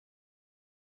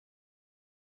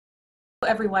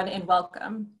Everyone, and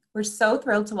welcome. We're so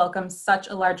thrilled to welcome such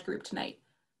a large group tonight.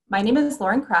 My name is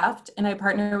Lauren Kraft, and I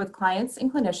partner with clients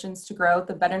and clinicians to grow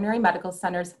the Veterinary Medical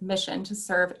Center's mission to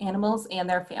serve animals and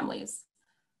their families.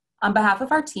 On behalf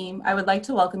of our team, I would like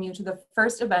to welcome you to the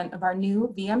first event of our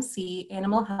new VMC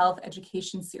Animal Health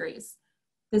Education Series.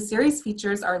 This series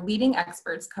features our leading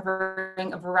experts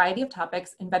covering a variety of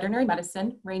topics in veterinary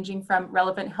medicine, ranging from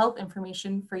relevant health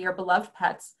information for your beloved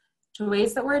pets to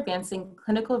ways that we're advancing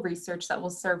clinical research that will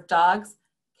serve dogs,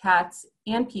 cats,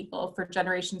 and people for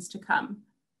generations to come.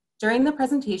 During the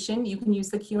presentation, you can use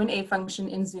the Q&A function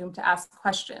in Zoom to ask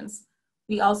questions.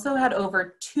 We also had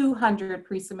over 200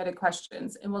 pre-submitted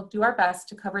questions, and we'll do our best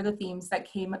to cover the themes that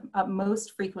came up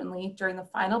most frequently during the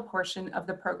final portion of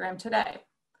the program today.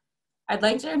 I'd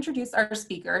like to introduce our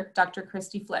speaker, Dr.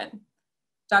 Kristi Flynn.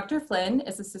 Dr. Flynn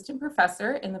is Assistant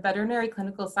Professor in the Veterinary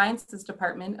Clinical Sciences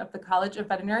Department of the College of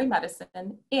Veterinary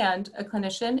Medicine and a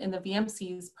clinician in the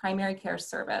VMC's Primary Care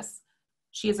Service.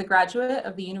 She is a graduate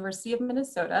of the University of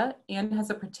Minnesota and has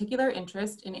a particular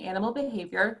interest in animal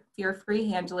behavior, fear-free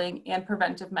handling, and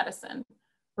preventive medicine.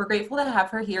 We're grateful to have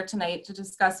her here tonight to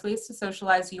discuss ways to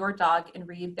socialize your dog and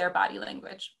read their body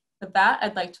language. With that,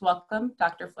 I'd like to welcome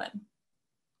Dr. Flynn.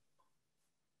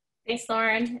 Thanks,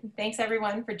 Lauren. Thanks,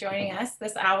 everyone, for joining us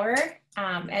this hour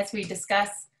as we discuss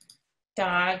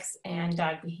dogs and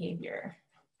dog behavior.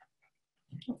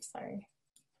 Oops, sorry.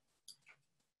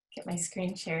 Get my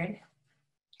screen shared.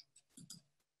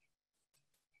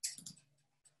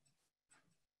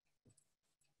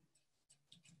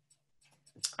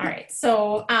 All right,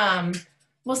 so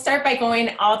we'll start by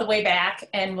going all the way back,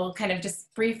 and we'll kind of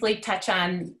just briefly touch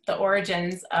on the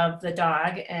origins of the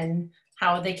dog and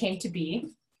how they came to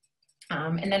be.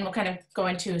 And then we'll kind of go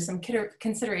into some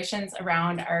considerations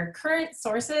around our current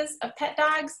sources of pet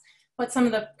dogs, what some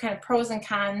of the kind of pros and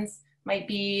cons might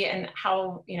be, and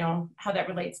how, how that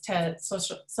relates to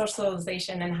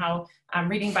socialization and how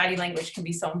reading body language can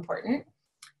be so important.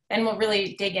 Then we'll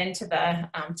really dig into the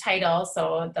title,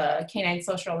 so the canine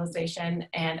socialization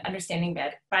and understanding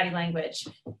that body language.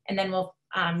 And then we'll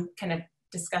kind of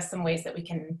discuss some ways that we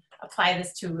can apply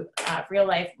this to real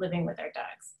life living with our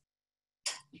dogs.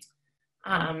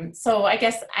 So I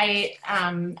guess I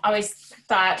always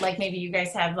thought, like, maybe you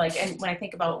guys have, like, and when I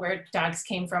think about where dogs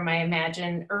came from, I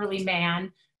imagine early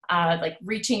man, like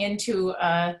reaching into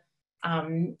a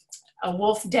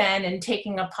wolf den and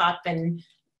taking a pup and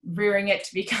rearing it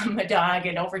to become a dog.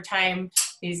 And over time,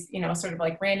 these, sort of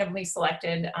like randomly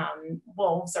selected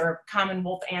wolves, or common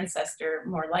wolf ancestor,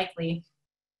 more likely,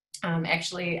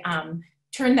 actually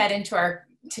turned that into our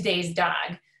today's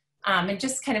dog. And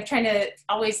just kind of trying to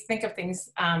always think of things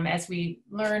as we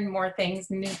learn more things,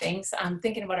 new things,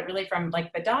 thinking about it really from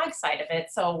like the dog side of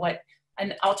it. So what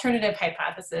an alternative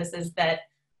hypothesis is that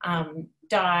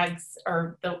dogs,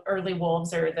 or the early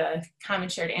wolves, or the common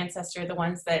shared ancestor, the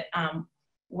ones that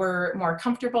were more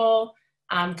comfortable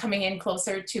coming in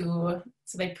closer to,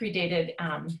 so they predated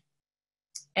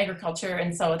agriculture,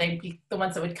 and so they'd be the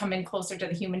ones that would come in closer to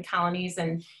the human colonies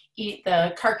and eat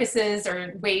the carcasses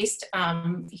or waste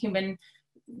humans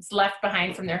left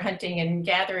behind from their hunting and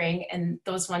gathering, and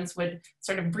those ones would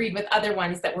sort of breed with other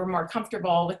ones that were more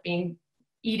comfortable with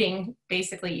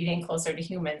basically eating closer to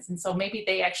humans. And so maybe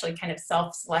they actually kind of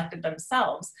self-selected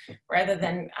themselves rather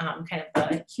than kind of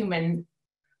the human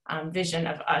vision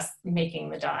of us making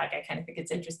the dog. I kind of think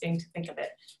it's interesting to think of it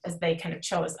as they kind of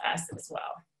chose us as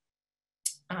well.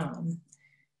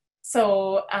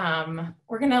 So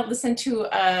we're going to listen to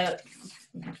a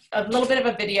little bit of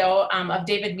a video of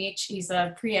David Meach. He's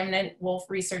a preeminent wolf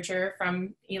researcher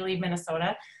from Ely,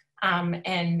 Minnesota,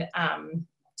 and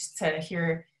just to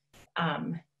hear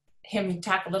him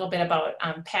talk a little bit about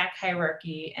pack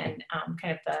hierarchy and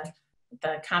kind of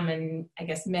the common, I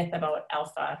guess, myth about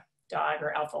alpha dog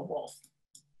or alpha wolf.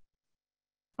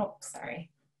 Oh, sorry.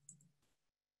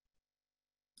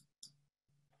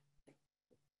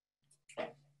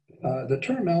 The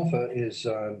term alpha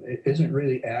isn't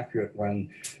really accurate when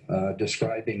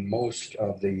describing most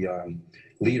of the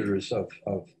leaders of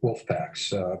wolf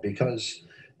packs because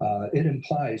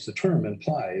the term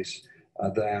implies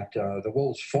that the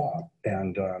wolves fought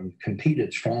and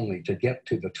competed strongly to get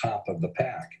to the top of the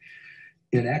pack.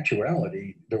 In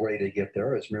actuality, the way they get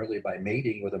there is merely by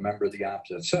mating with a member of the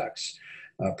opposite sex,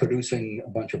 producing a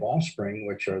bunch of offspring,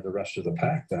 which are the rest of the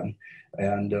pack then,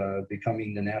 and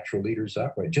becoming the natural leaders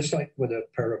that way, just like with a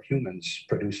pair of humans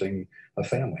producing a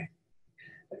family.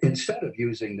 Instead of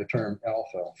using the term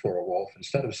alpha for a wolf,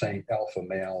 instead of saying alpha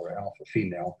male or alpha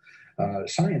female,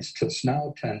 scientists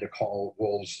now tend to call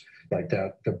wolves like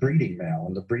that the breeding male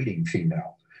and the breeding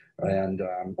female. And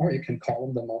or you can call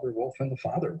them the mother wolf and the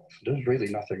father wolf. There's really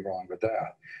nothing wrong with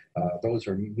that. Those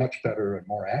are much better and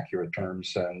more accurate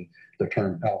terms than the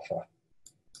term alpha.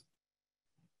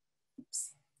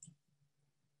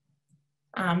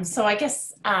 So I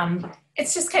guess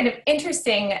it's just kind of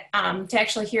interesting to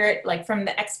actually hear it like from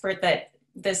the expert, that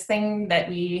this thing that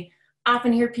we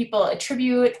often hear people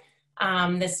attribute,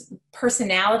 this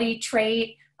personality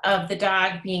trait of the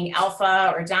dog being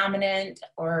alpha or dominant,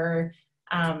 or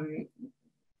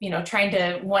you know, trying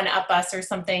to one-up us or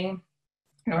something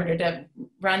in order to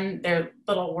run their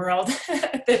little world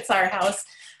that's our house.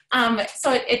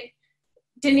 So it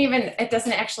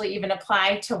doesn't actually even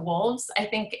apply to wolves, I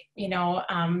think, you know,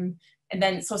 and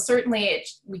then, so certainly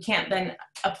we can't then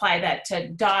apply that to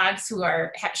dogs who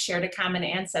shared a common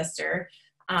ancestor.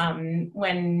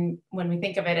 When we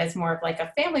think of it as more of like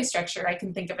a family structure, I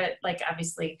can think of it like,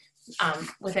 obviously,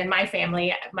 within my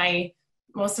family,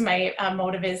 most of my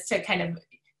motive is to kind of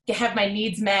have my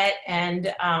needs met,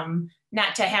 and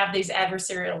not to have these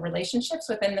adversarial relationships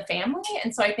within the family.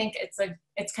 And so I think it's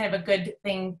kind of a good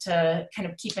thing to kind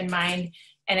of keep in mind,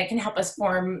 and it can help us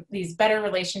form these better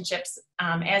relationships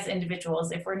as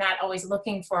individuals if we're not always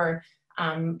looking for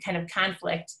kind of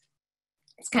conflict.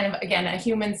 It's kind of, again, a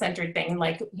human-centered thing,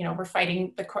 like, you know, we're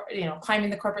fighting climbing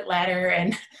the corporate ladder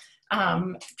and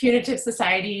punitive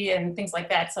society and things like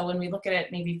that. So when we look at it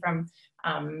maybe from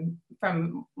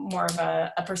more of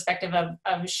a perspective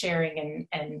of sharing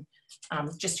and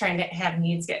just trying to have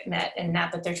needs get met, and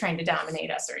not that they're trying to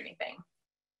dominate us or anything.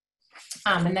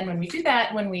 And then when we do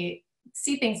that, when we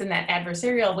see things in that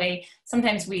adversarial way,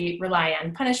 sometimes we rely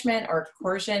on punishment or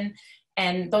coercion,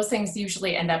 and those things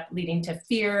usually end up leading to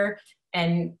fear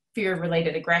and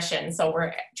fear-related aggression. So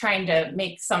we're trying to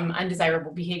make some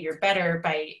undesirable behavior better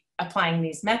by applying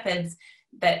these methods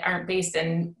that aren't based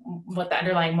in what the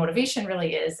underlying motivation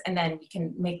really is, and then we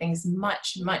can make things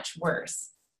much, much worse.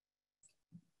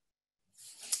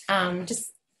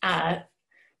 This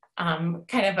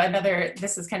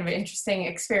is kind of an interesting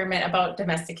experiment about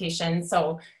domestication.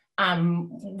 So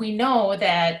we know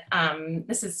that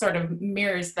this is sort of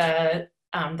mirrors the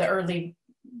early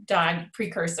dog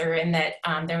precursor, in that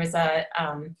there was a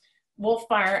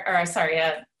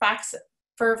fox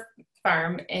fur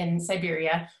farm in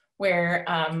Siberia where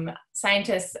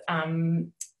scientists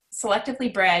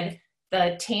selectively bred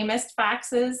the tamest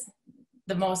foxes,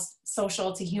 the most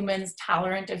social to humans,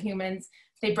 tolerant of humans.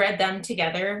 They bred them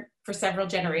together for several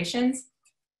generations.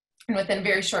 And within a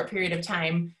very short period of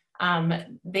time,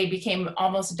 they became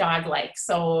almost dog-like.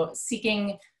 So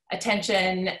seeking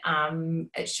attention,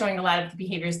 showing a lot of the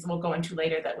behaviors that we'll go into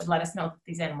later that would let us know that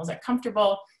these animals are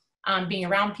comfortable being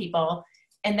around people.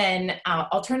 And then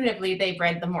alternatively, they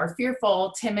bred the more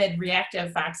fearful, timid,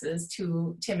 reactive foxes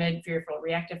to timid, fearful,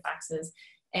 reactive foxes.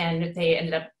 And they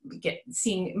ended up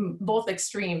seeing both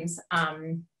extremes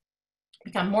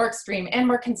become more extreme and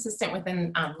more consistent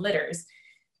within litters.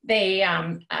 They,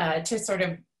 to sort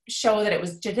of show that it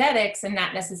was genetics and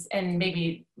not necessarily, and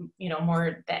maybe, you know,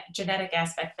 more that genetic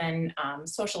aspect than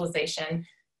socialization,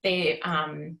 they,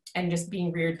 and just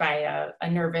being reared by a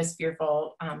nervous,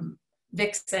 fearful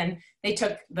vixen, they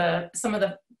took some of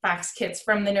the fox kits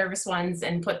from the nervous ones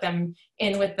and put them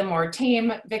in with the more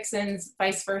tame vixens,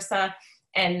 vice versa.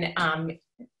 And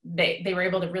they were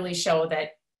able to really show that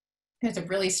there's a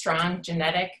really strong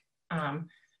genetic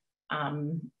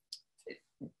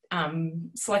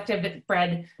selectively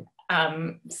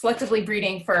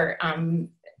breeding for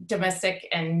domestic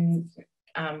and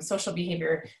social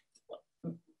behavior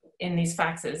in these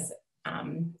foxes.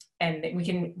 And we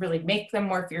can really make them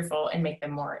more fearful and make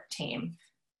them more tame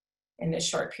in this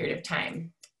short period of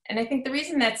time. And I think the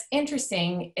reason that's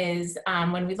interesting is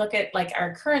when we look at like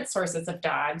our current sources of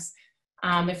dogs,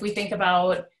 if we think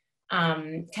about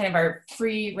kind of our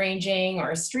free ranging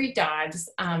or street dogs,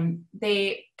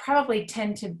 they probably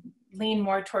tend to lean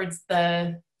more towards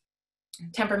the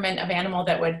temperament of animal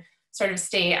that would sort of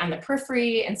stay on the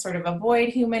periphery and sort of avoid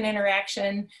human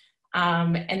interaction.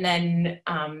 And then,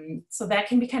 so that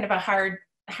can be kind of a hard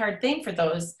thing for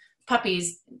those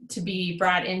puppies to be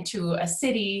brought into a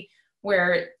city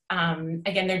where,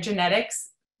 again, their genetics,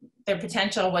 their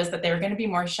potential was that they were going to be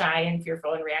more shy and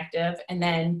fearful and reactive, and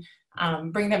then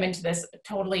bring them into this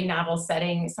totally novel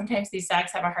setting. Sometimes these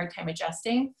dogs have a hard time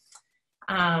adjusting.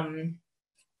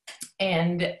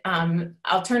 And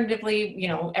alternatively, you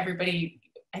know,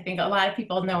 I think a lot of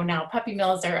people know now puppy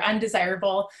mills are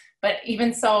undesirable, but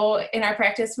even so in our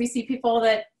practice, we see people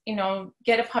that, you know,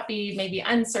 get a puppy maybe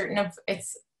uncertain of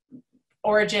its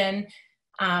origin,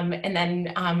 and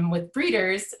then with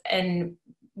breeders, and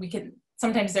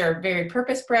sometimes they're very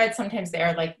purpose bred, sometimes they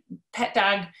are like pet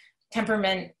dog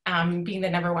temperament being the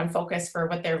 #1 focus for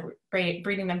what they're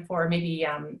breeding them for, maybe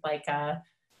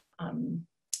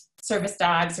service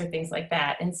dogs or things like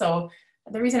that. And so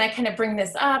the reason I kind of bring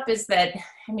this up is that,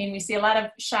 I mean, we see a lot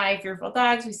of shy, fearful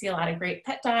dogs. We see a lot of great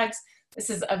pet dogs. This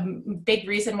is a big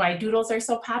reason why doodles are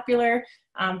so popular.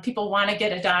 People want to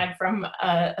get a dog from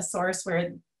a source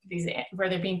where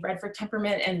they're being bred for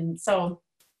temperament. And so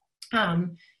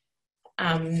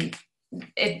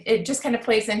it just kind of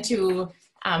plays into,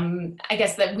 I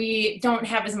guess, that we don't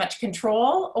have as much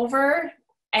control over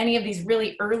any of these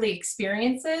really early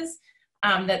experiences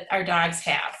that our dogs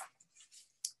have.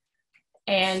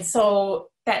 And so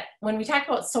that when we talk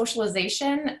about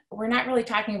socialization, we're not really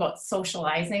talking about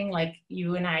socializing like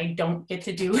you and I don't get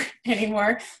to do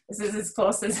anymore. This is as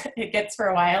close as it gets for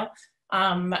a while.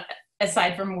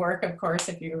 Aside from work, of course,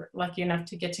 if you're lucky enough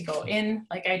to get to go in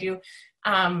like I do.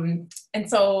 And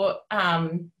so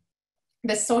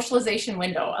the socialization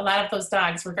window, a lot of those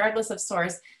dogs, regardless of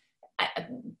source,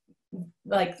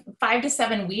 like 5 to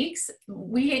 7 weeks,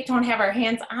 we don't have our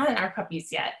hands on our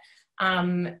puppies yet.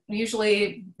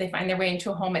 Usually they find their way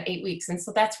into a home at 8 weeks. And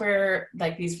so that's where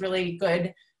like these really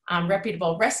good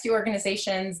reputable rescue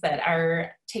organizations that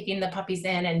are taking the puppies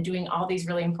in and doing all these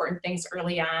really important things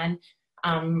early on,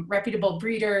 reputable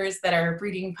breeders that are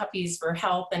breeding puppies for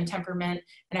health and temperament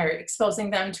and are exposing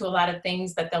them to a lot of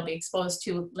things that they'll be exposed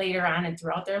to later on and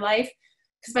throughout their life.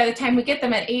 Because by the time we get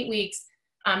them at 8 weeks,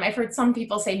 I've heard some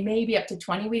people say maybe up to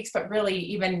 20 weeks, but really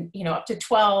even, up to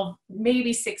 12,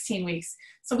 maybe 16 weeks.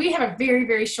 So we have a very,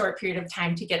 very short period of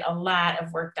time to get a lot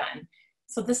of work done.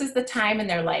 So this is the time in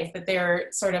their life that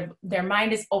their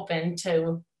mind is open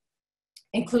to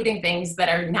including things that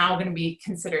are now going to be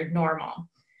considered normal.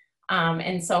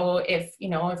 And so if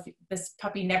this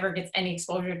puppy never gets any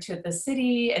exposure to the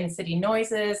city and city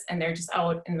noises, and they're just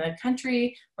out in the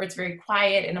country where it's very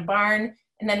quiet in a barn,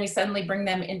 and then we suddenly bring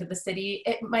them into the city,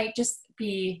 it might just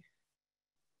be,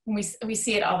 we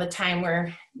see it all the time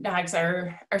where dogs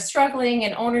are struggling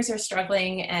and owners are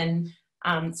struggling. And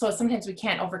so sometimes we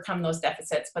can't overcome those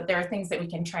deficits, but there are things that we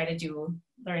can try to do,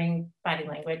 learning body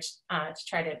language to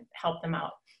try to help them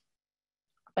out.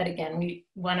 But again, we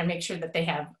want to make sure that they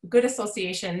have good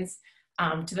associations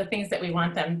to the things that we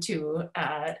want them to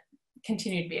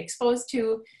continue to be exposed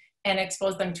to, and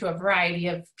expose them to a variety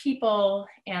of people,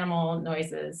 animal,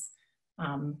 noises,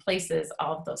 places,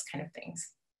 all of those kind of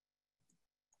things.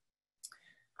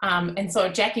 And so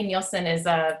Jackie Nielsen is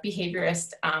a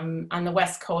behaviorist on the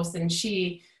West Coast, and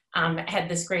she had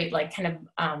this great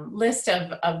list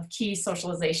of key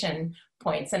socialization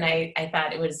points. And I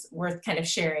thought it was worth kind of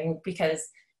sharing, because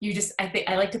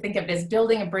I like to think of it as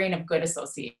building a brain of good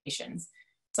associations.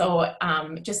 So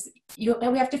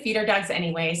we have to feed our dogs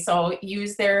anyway. So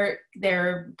use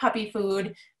their puppy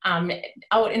food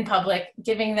out in public,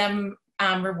 giving them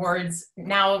rewards.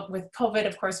 Now with COVID,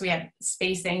 of course, we have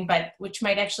spacing, but which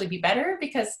might actually be better,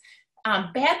 because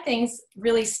bad things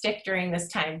really stick during this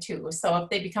time too. So if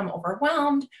they become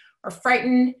overwhelmed or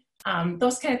frightened,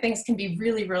 those kind of things can be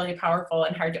really, really powerful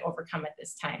and hard to overcome at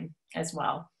this time as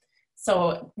well.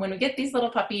 So when we get these little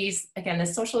puppies, again, the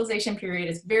socialization period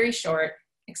is very short.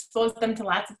 Expose them to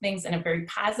lots of things in a very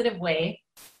positive way,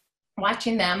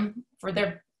 watching them for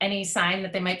any sign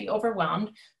that they might be overwhelmed.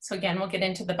 So again, we'll get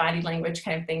into the body language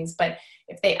kind of things, but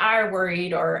if they are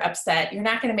worried or upset, you're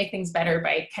not going to make things better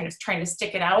by kind of trying to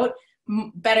stick it out.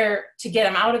 Better to get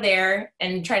them out of there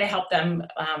and try to help them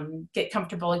get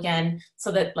comfortable again,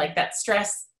 so that that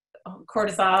stress,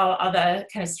 cortisol, all the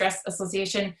kind of stress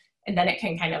association, and then it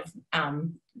can kind of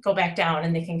go back down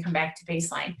and they can come back to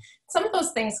baseline. Some of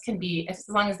those things can be, as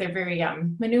long as they're very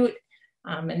minute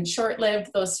and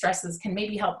short-lived, those stresses can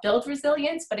maybe help build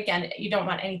resilience, but again, you don't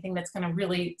want anything that's going to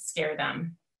really scare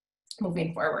them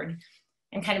moving forward.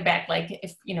 And kind of back,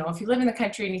 if you live in the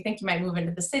country and you think you might move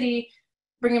into the city,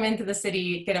 bring them into the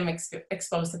city, get them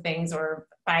exposed to things, or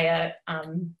buy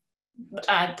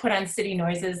put on city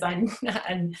noises on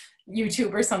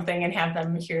YouTube or something and have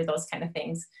them hear those kind of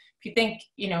things. If you think,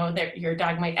 that your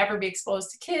dog might ever be exposed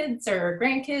to kids or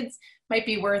grandkids, might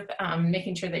be worth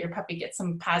making sure that your puppy gets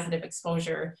some positive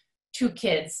exposure to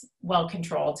kids, well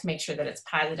controlled, to make sure that it's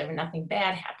positive and nothing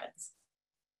bad happens.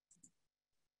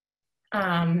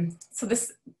 So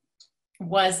this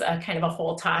was a kind of a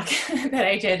whole talk that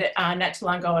I did not too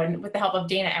long ago, and with the help of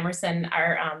Dana Emerson,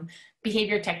 our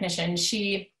behavior technician.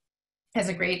 She has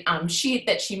a great sheet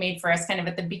that she made for us kind of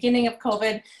at the beginning of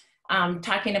COVID,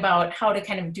 talking about how to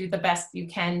kind of do the best you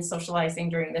can socializing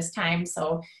during this time.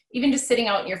 So even just sitting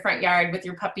out in your front yard with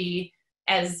your puppy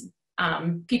as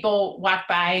people walk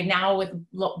by now with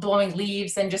blowing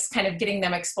leaves and just kind of getting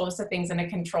them exposed to things in a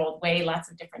controlled way, lots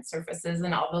of different surfaces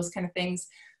and all those kind of things.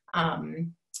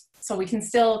 So we can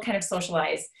still kind of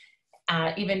socialize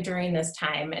even during this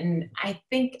time. And I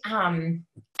think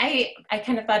I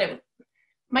kind of thought it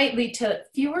might lead to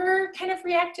fewer kind of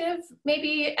reactive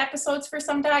maybe episodes for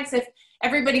some dogs if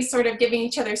everybody's sort of giving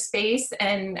each other space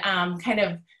and kind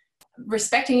of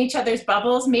respecting each other's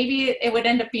bubbles. Maybe it would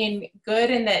end up being good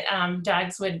in that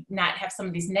dogs would not have some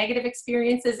of these negative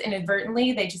experiences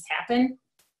inadvertently. They just happen.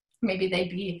 Maybe they'd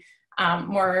be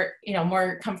more,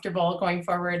 more comfortable going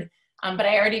forward. But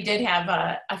I already did have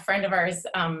a friend of ours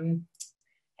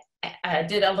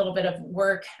did a little bit of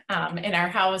work in our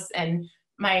house, and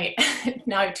my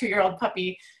now 2-year-old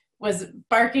puppy was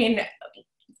barking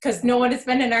because no one has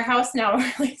been in our house now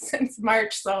really since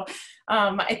March. So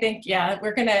I think, yeah,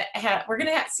 we're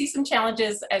gonna see some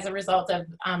challenges as a result of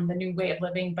the new way of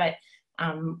living, but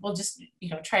we'll just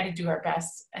try to do our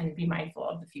best and be mindful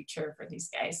of the future for these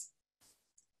guys.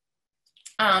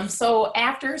 So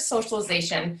after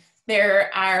socialization, there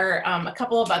are a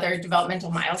couple of other developmental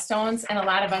milestones, and a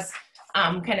lot of us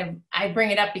I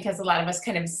bring it up because a lot of us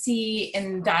kind of see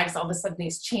in dogs all of a sudden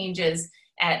these changes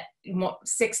at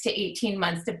 6 to 18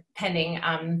 months, depending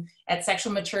at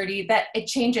sexual maturity, that it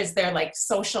changes their like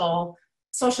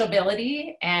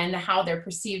sociability and how they're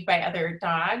perceived by other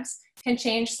dogs can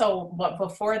change. So what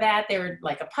before that they were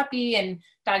like a puppy, and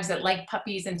dogs that like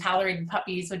puppies and tolerated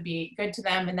puppies would be good to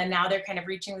them, and then now they're kind of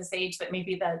reaching this age that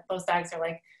maybe those dogs are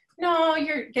like, no,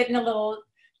 you're getting a little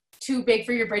too big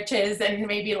for your britches, and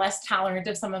maybe less tolerant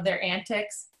of some of their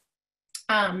antics.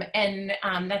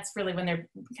 That's really when they're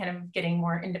kind of getting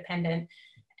more independent.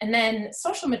 And then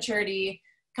social maturity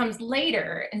comes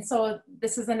later. And so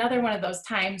this is another one of those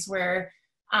times where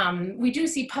we do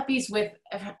see puppies with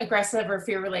aggressive or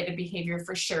fear-related behavior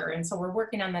for sure. And so we're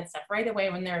working on that stuff right away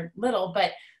when they're little.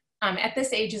 But at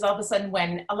this age is all of a sudden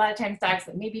when a lot of times dogs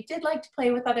that maybe did like to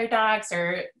play with other dogs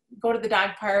or go to the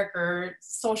dog park or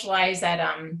socialize at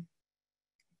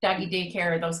doggy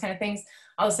daycare or those kind of things,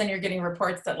 all of a sudden you're getting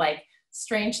reports that like,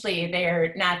 strangely,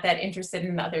 they're not that interested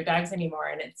in the other dogs anymore.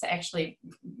 And it's actually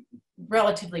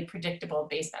relatively predictable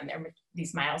based on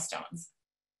these milestones.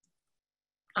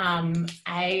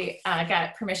 I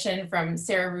got permission from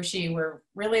Sarah Rushi. We're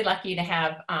really lucky to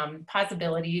have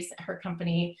Possibilities, her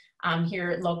company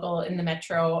here local in the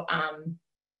Metro.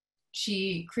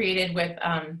 She created with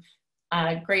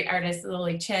great artist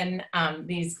Lily Chin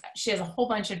she has a whole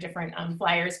bunch of different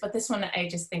flyers, but this one I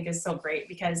just think is so great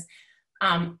because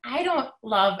I don't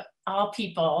love all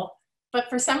people, but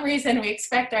for some reason we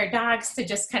expect our dogs to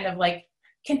just kind of like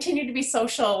continue to be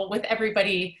social with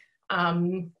everybody,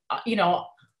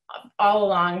 all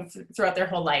along throughout their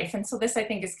whole life. And so this I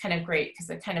think is kind of great because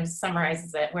it kind of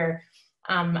summarizes it, where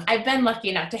I've been lucky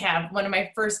enough to have one of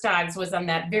my first dogs was on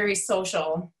that very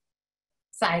social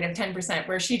side of 10%,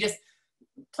 where she just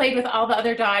played with all the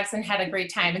other dogs and had a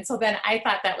great time. And so then I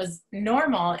thought that was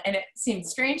normal, and it seemed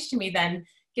strange to me then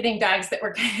getting dogs that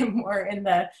were kind of more in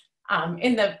that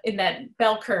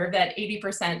bell curve, that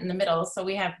 80% in the middle. So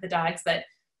we have the dogs that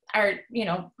are,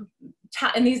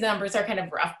 and these numbers are kind of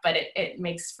rough, but it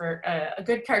makes for a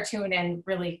good cartoon and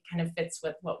really kind of fits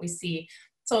with what we see.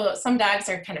 So some dogs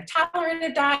are kind of tolerant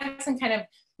of dogs and kind of,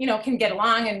 can get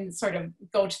along and sort of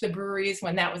go to the breweries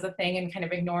when that was a thing and kind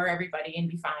of ignore everybody and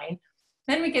be fine.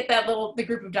 Then we get the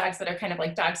group of dogs that are kind of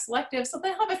like dog selective. So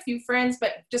they'll have a few friends,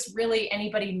 but just really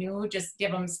anybody new, just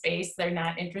give them space. They're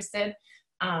not interested.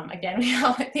 Again, we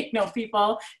all, I think, know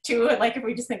people too, like if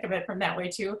we just think of it from that way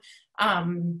too.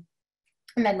 And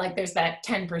then like there's that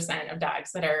 10% of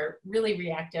dogs that are really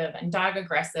reactive and dog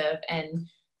aggressive, and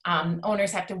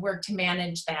owners have to work to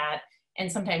manage that.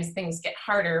 And sometimes things get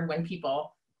harder when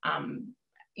people,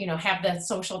 have the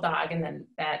social dog, and then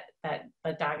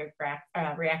the dog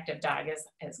reactive dog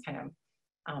is kind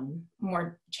of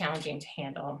more challenging to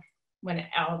handle when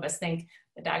all of us think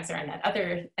the dogs are on that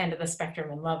other end of the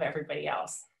spectrum and love everybody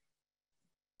else.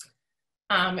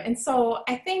 And so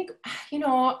I think,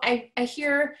 I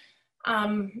hear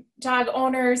dog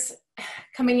owners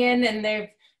coming in and they've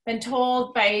been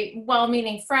told by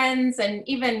well-meaning friends and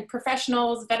even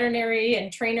professionals, veterinary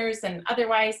and trainers and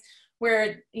otherwise,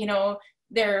 where,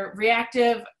 they're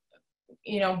reactive,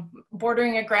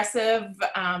 bordering aggressive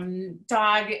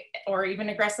dog or even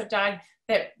aggressive dog,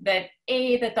 that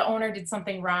the owner did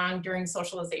something wrong during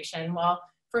socialization. Well,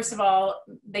 first of all,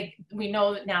 we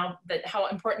know now that how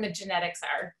important the genetics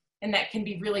are, and that can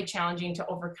be really challenging to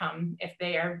overcome if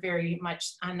they are very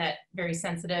much on that very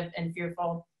sensitive and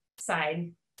fearful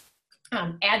side.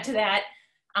 Add to that,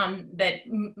 that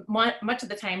much of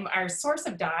the time our source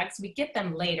of dogs, we get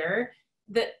them later,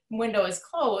 the window is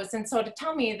closed. And so to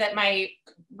tell me that my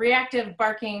reactive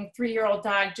barking 3-year-old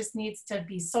dog just needs to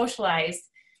be socialized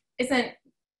isn't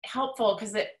helpful,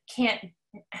 because it can't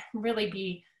really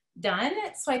be done.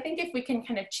 So I think if we can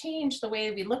kind of change the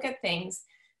way we look at things,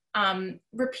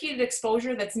 repeated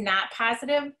exposure that's not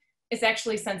positive is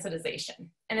actually sensitization,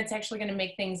 and it's actually going to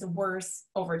make things worse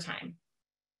over time.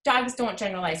 Dogs don't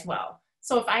generalize well.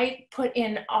 So if I put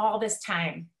in all this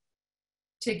time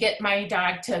to get my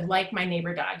dog to like my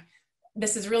neighbor dog,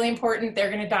 this is really important.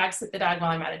 They're going to dog sit the dog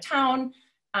while I'm out of town.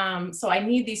 So I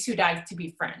need these 2 dogs to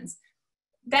be friends.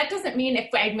 That doesn't mean if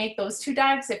I make those 2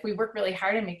 dogs, if we work really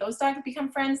hard and make those dogs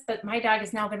become friends, that my dog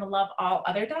is now going to love all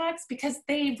other dogs, because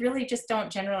they really just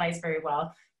don't generalize very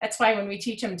well. That's why when we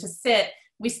teach them to sit,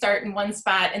 we start in one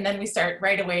spot and then we start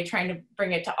right away trying to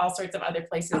bring it to all sorts of other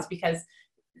places, because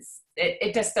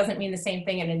it just doesn't mean the same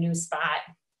thing in a new spot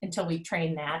until we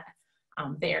train that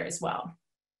there as well.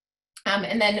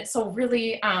 And then, so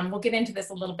really, we'll get into this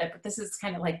a little bit, but this is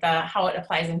kind of like how it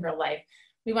applies in real life.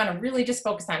 We want to really just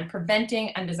focus on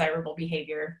preventing undesirable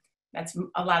behavior.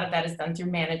 A lot of that is done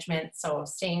through management. So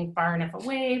staying far enough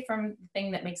away from the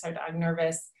thing that makes our dog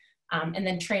nervous, and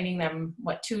then training them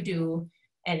what to do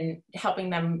and helping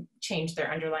them change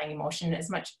their underlying emotion as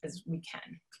much as we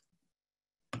can.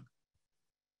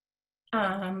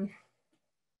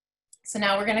 So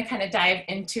now we're going to kind of dive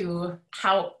into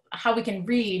how we can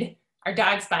read our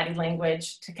dog's body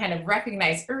language to kind of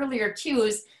recognize earlier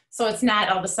cues, so it's not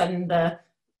all of a sudden the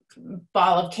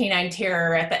ball of canine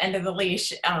terror at the end of the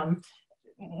leash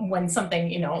when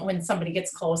somebody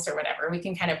gets close or whatever. We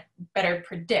can kind of better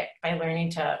predict by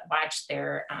learning to watch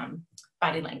their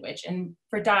body language. And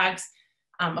for dogs,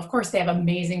 of course, they have an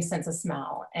amazing sense of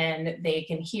smell, and they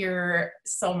can hear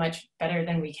so much better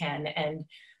than we can, and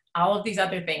all of these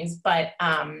other things, but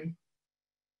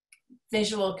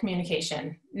visual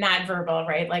communication, not verbal,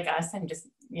 right? Like us, I'm just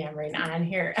yammering on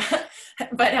here.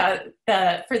 But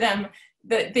for them,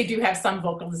 they do have some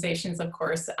vocalizations, of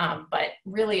course, but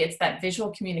really it's that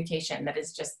visual communication that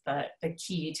is just the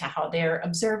key to how they're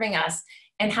observing us,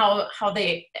 and how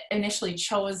they initially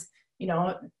chose,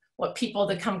 what people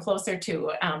to come closer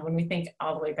to when we think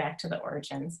all the way back to the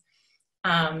origins.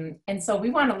 And so we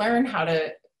want to learn how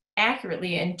to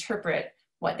accurately interpret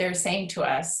what they're saying to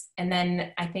us. And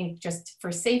then I think just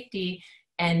for safety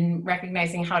and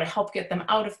recognizing how to help get them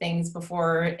out of things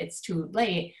before it's too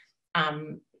late,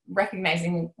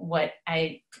 recognizing what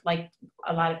a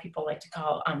lot of people like to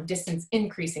call distance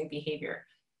increasing behavior.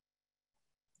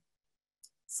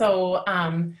 So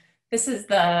this is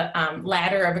the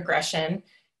ladder of aggression.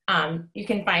 You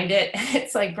can find it,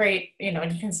 it's like great, you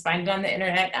can find it on the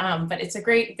internet, but it's a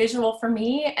great visual for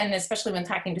me, and especially when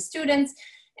talking to students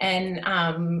and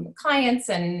clients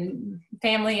and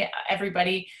family,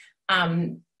 everybody.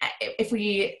 If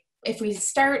we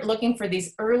start looking for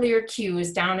these earlier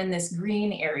cues down in this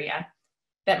green area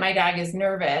that my dog is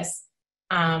nervous,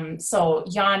 so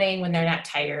yawning when they're not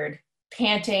tired,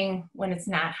 panting when it's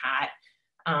not hot,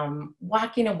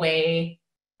 walking away,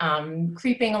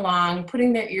 creeping along,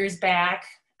 putting their ears back.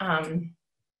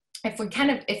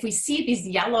 If we see these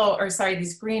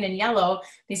green and yellow,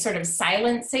 these sort of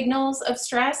silent signals of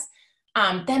stress,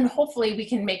 then hopefully we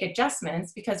can make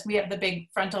adjustments, because we have the big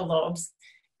frontal lobes,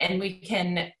 and we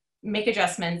can make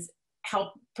adjustments,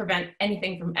 help prevent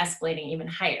anything from escalating even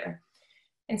higher.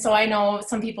 And so I know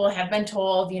some people have been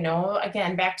told,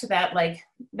 again, back to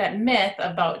that myth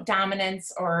about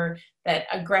dominance, or that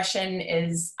aggression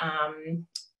is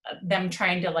them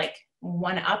trying to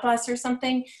one-up us or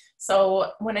something.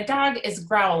 So when a dog is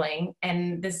growling,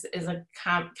 and this is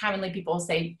commonly people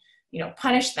say,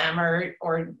 punish them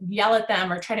or yell at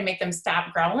them or try to make them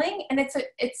stop growling, and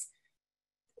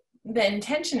the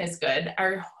intention is good.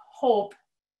 Our hope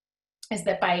is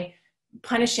that by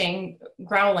punishing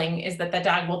growling is that the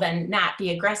dog will then not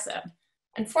be aggressive.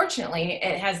 Unfortunately,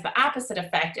 it has the opposite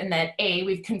effect, in that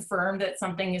we've confirmed that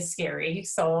something is scary.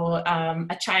 So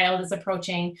a child is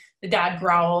approaching, the dog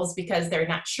growls because they're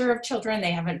not sure of children,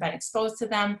 they haven't been exposed to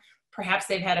them, perhaps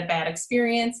they've had a bad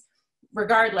experience.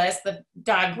 Regardless, the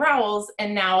dog growls,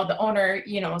 and now the owner,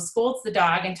 scolds the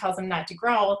dog and tells him not to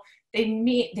growl. They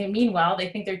mean well, they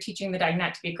think they're teaching the dog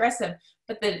not to be aggressive,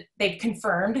 but they've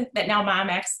confirmed that now mom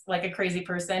acts like a crazy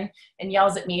person and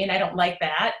yells at me, and I don't like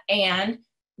that. And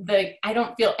I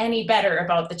don't feel any better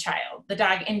about the child. The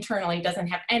dog internally doesn't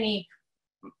have any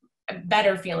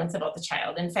better feelings about the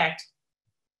child. In fact,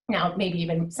 now maybe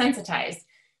even sensitized.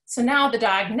 So now the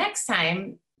dog next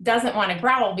time doesn't want to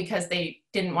growl because they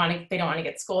don't want to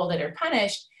get scolded or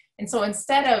punished. And so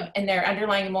instead of, and their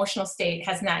underlying emotional state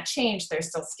has not changed, they're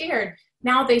still scared,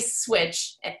 now they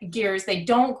switch gears, they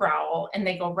don't growl, and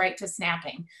they go right to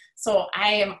snapping. So I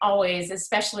am always,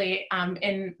 especially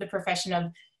in the profession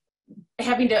of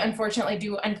having to unfortunately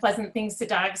do unpleasant things to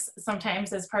dogs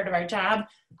sometimes as part of our job,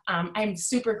 I'm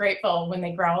super grateful when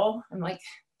they growl. I'm like,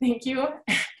 thank you.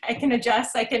 I can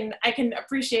adjust. I can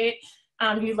appreciate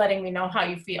you letting me know how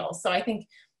you feel. So I think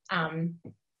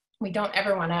we don't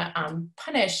ever want to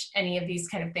punish any of these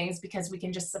kind of things, because we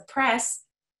can just suppress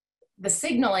the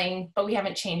signaling, but we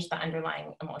haven't changed the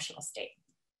underlying emotional state.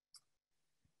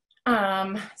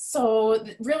 So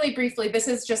really briefly, this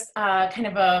is just kind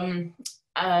of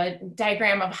a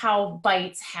diagram of how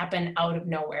bites happen out of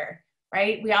nowhere,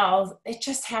 right? It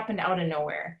just happened out of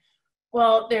nowhere.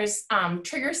 Well, there's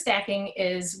trigger stacking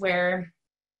is where,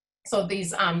 so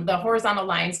these, the horizontal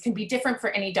lines can be different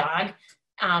for any dog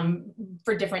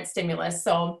for different stimulus.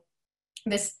 So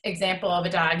this example of a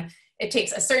dog, it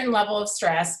takes a certain level of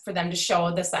stress for them to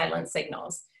show the silent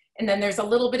signals. And then there's a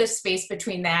little bit of space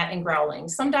between that and growling.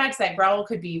 Some dogs, that growl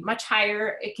could be much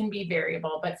higher. It can be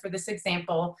variable, but for this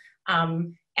example,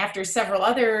 after several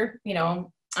other,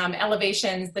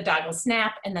 elevations, the dog will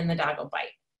snap and then the dog will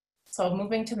bite. So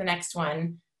moving to the next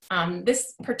one,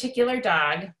 this particular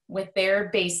dog with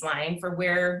their baseline for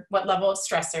what level of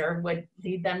stressor would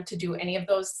lead them to do any of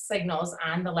those signals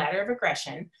on the ladder of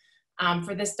aggression.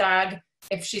 For this dog,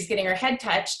 if she's getting her head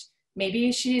touched,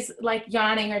 maybe she's like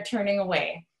yawning or turning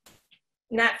away.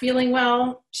 Not feeling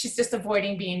well, she's just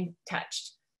avoiding being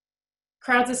touched.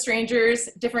 Crowds of strangers,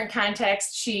 different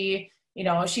context, she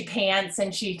pants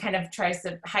and she kind of tries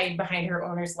to hide behind her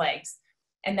owner's legs.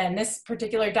 And then this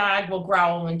particular dog will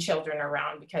growl when children are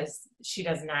around, because she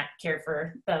does not care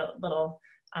for the little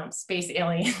space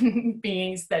alien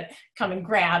beings that come and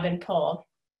grab and pull.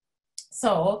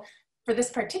 So for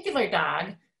this particular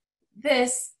dog,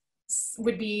 this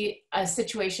would be a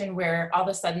situation where all of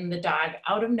a sudden the dog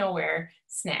out of nowhere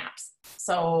snaps.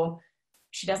 So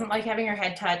she doesn't like having her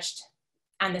head touched.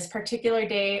 On this particular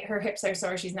day, her hips are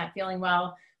sore, she's not feeling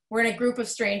well. We're in a group of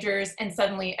strangers and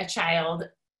suddenly a child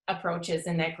approaches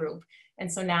in that group.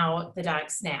 And so now the dog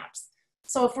snaps.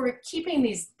 So if we're keeping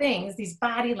these things, these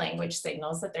body language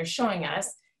signals that they're showing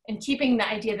us, and keeping the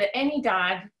idea that any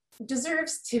dog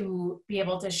deserves to be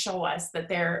able to show us that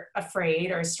they're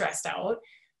afraid or stressed out,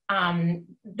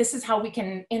 this is how we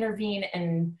can intervene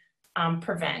and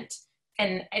prevent.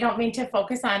 And I don't mean to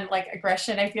focus on like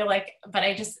aggression, I feel like, but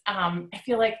I just, I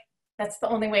feel like that's the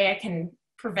only way I can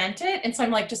prevent it. And so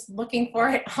I'm like just looking for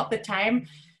it all the time.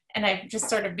 And I've just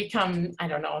sort of become, I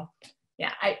don't know.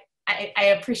 Yeah, I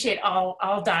appreciate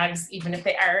all dogs, even if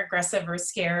they are aggressive or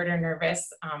scared or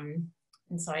nervous. And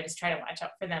so I just try to watch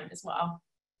out for them as well.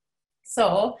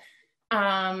 So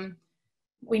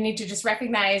we need to just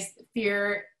recognize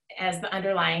fear as the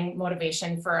underlying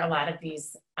motivation for a lot of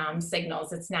these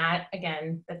signals. It's not,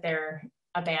 again, that they're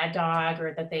a bad dog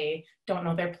or that they don't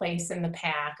know their place in the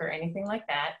pack or anything like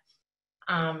that.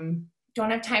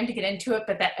 Don't have time to get into it,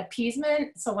 but that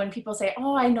appeasement. So when people say,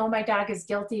 oh, I know my dog is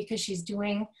guilty because she's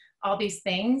doing all these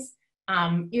things,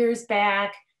 ears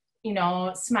back,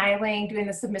 smiling, doing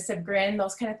the submissive grin,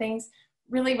 those kind of things.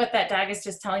 Really what that dog is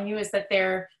just telling you is that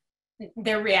they're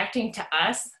reacting to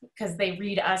us because they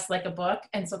read us like a book.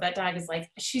 And so that dog is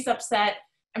like, she's upset.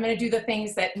 I'm going to do the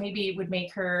things that maybe would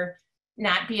make her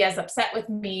not be as upset with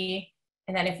me.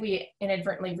 And then if we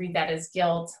inadvertently read that as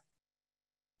guilt,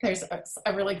 there's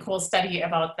a really cool study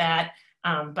about that.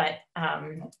 I want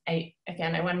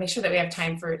to make sure that we have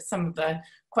time for some of the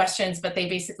questions, but they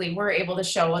basically were able to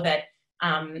show that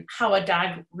how a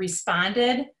dog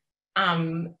responded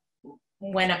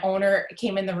when an owner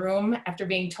came in the room after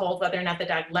being told whether or not the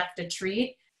dog left a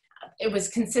treat. It was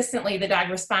consistently the dog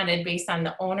responded based on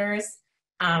the owner's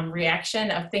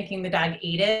reaction of thinking the dog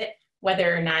ate it,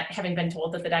 whether or not, having been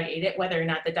told that the dog ate it, whether or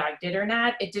not the dog did or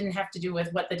not. It didn't have to do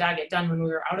with what the dog had done when we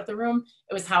were out of the room.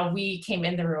 It was how we came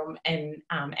in the room and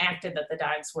acted that the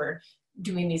dogs were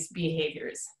doing these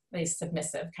behaviors, these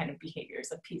submissive kind of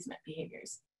behaviors, appeasement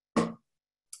behaviors.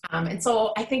 And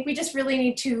so I think we just really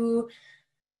need to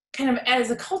kind of, as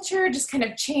a culture, just kind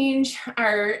of change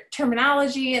our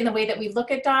terminology and the way that we look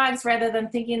at dogs, rather than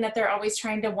thinking that they're always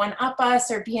trying to one-up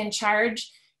us or be in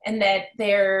charge, and that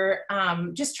they're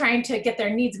just trying to get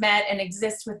their needs met and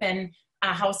exist within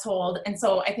a household. And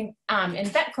so I think in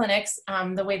vet clinics,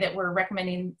 the way that we're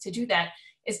recommending to do that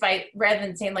is by, rather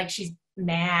than saying like she's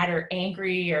mad or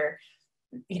angry or,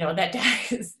 that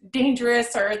dog is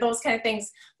dangerous or those kind of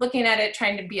things, looking at it,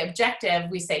 trying to be objective,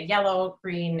 we say yellow,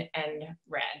 green, and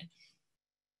red.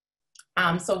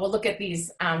 So we'll look at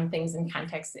these things in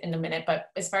context in a minute, but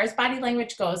as far as body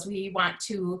language goes, we want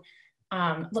to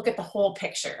look at the whole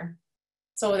picture.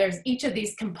 So there's each of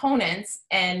these components,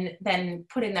 and then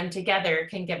putting them together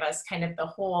can give us kind of the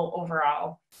whole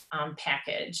overall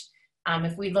package.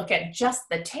 If we look at just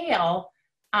the tail,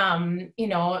 you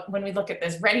know, when we look at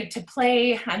this ready to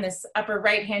play on this upper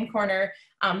right-hand corner,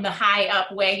 the high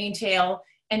up wagging tail,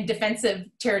 and defensive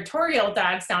territorial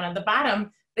dogs down at the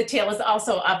bottom, the tail is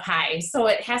also up high. So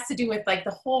it has to do with like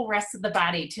the whole rest of the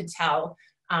body to tell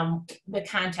the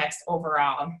context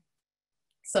overall.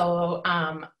 So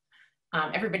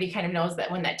everybody kind of knows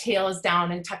that when that tail is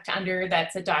down and tucked under,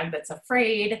 that's a dog that's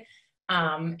afraid.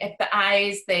 If the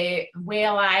eyes, the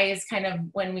whale eyes, kind of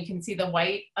when we can see the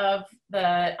white of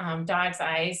the dog's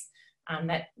eyes,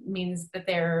 that means that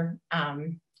they're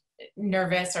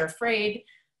nervous or afraid.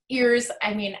 Ears,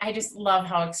 I mean, I just love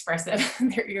how expressive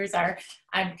their ears are.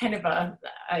 I'm kind of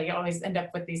I always end up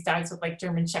with these dogs with like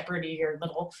German Shepherdy or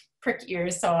little prick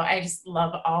ears. So I just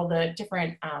love all the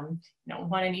different, you know,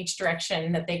 one in each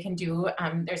direction that they can do.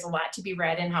 There's a lot to be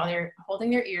read in how they're holding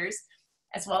their ears,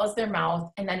 as well as their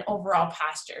mouth, and then overall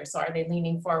posture. So are they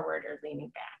leaning forward or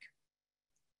leaning back?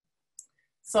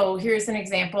 So here's an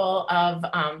example of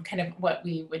kind of what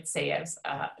we would say as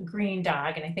a green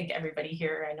dog. And I think everybody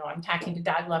here, I know I'm talking to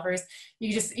dog lovers,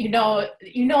 you know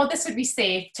this would be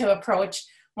safe to approach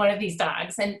one of these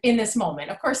dogs. And in this moment,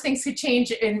 of course, things could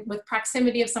change with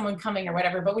proximity of someone coming or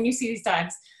whatever. But when you see these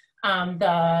dogs,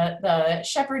 the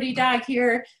Shepherdy dog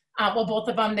here, well, both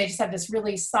of them, they just have this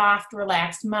really soft,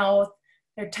 relaxed mouth.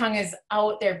 Their tongue is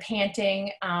out, they're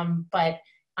panting, but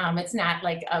it's not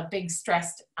like a big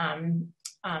stressed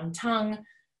tongue.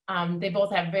 They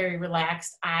both have very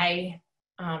relaxed eye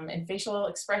and facial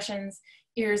expressions.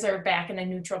 Ears are back in a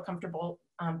neutral, comfortable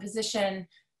position.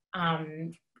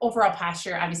 Overall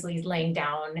posture, obviously he's laying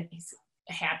down. He's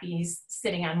happy, he's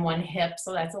sitting on one hip,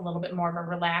 so that's a little bit more of a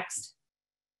relaxed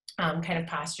kind of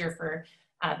posture for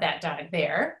that dog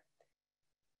there.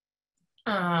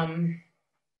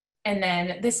 And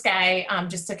then this guy,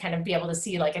 just to kind of be able to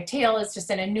see, like a tail is just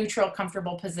in a neutral,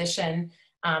 comfortable position,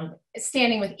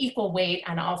 standing with equal weight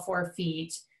on all 4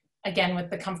 feet, again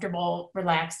with the comfortable,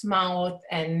 relaxed mouth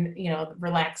and, you know,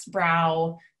 relaxed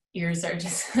brow. Ears are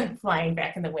just flying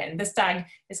back in the wind. This dog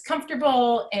is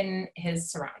comfortable in his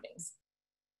surroundings.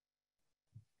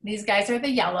 These guys are the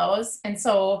yellows. And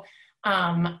so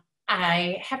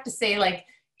I have to say, like,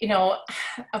 you know,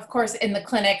 of course, in the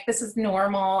clinic, this is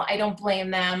normal. I don't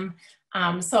blame them.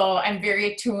 So I'm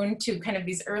very attuned to kind of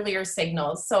these earlier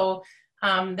signals. So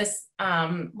this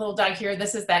little dog here,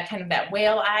 this is that kind of that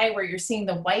whale eye where you're seeing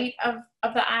the white of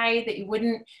the eye that you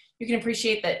can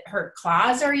appreciate that her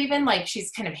claws are even like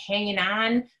she's kind of hanging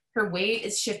on. Her weight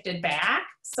is shifted back.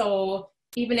 So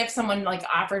even if someone like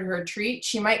offered her a treat,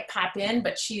 she might pop in,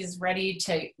 but she's ready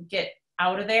to get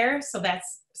out of there. So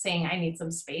that's saying I need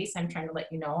some space. I'm trying to let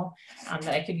you know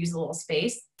that I could use a little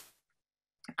space.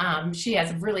 She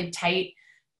has a really tight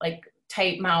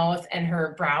mouth, and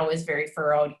her brow is very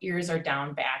furrowed. Ears are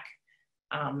down back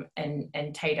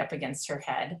and tight up against her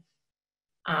head.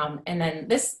 And then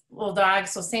this little dog,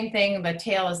 so same thing, the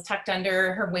tail is tucked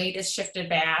under, her weight is shifted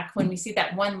back. When we see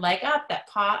that one leg up, that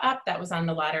paw up, that was on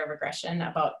the ladder of aggression.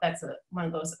 That's one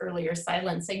of those earlier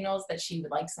silent signals that she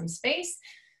would like some space.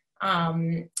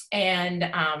 And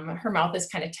her mouth is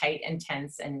kind of tight and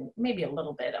tense, and maybe a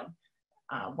little bit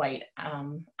of white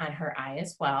on her eye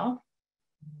as well.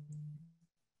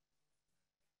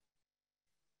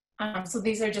 So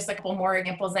these are just a couple more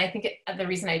examples. And I think the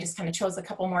reason I just kind of chose a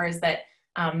couple more is that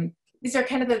these are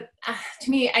kind of to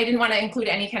me, I didn't want to include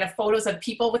any kind of photos of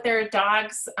people with their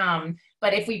dogs.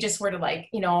 But if we just were to, like,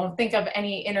 you know, think of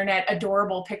any internet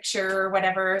adorable picture or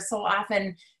whatever, so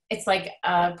often it's like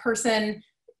a person,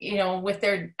 you know, with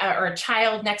their, or a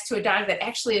child next to a dog that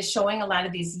actually is showing a lot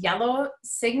of these yellow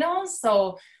signals.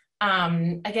 So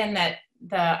again, that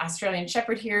the Australian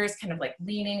Shepherd here is kind of like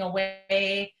leaning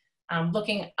away,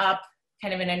 looking up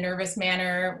kind of in a nervous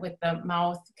manner with the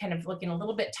mouth kind of looking a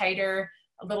little bit tighter,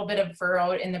 a little bit of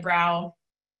furrowed in the brow.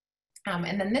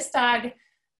 And then this dog,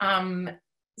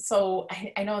 so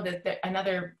I know that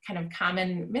another kind of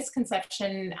common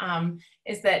misconception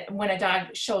is that when a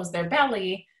dog shows their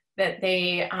belly, that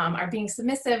they are being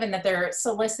submissive and that they're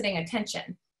soliciting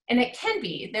attention. And it can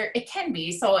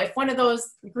be. So if one of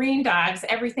those green dogs,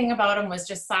 everything about them was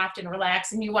just soft and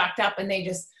relaxed, and you walked up and they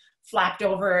just flapped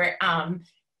over,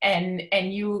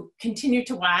 and you continue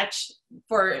to watch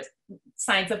for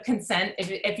signs of consent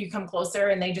if you come closer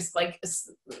and they just like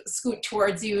scoot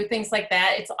towards you, things like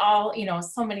that. It's all,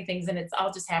 so many things, and it's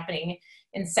all just happening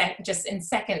in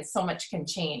seconds. So much can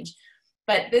change.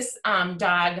 But this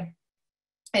dog,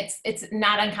 it's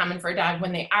not uncommon for a dog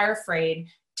when they are afraid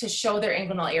to show their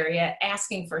inguinal area,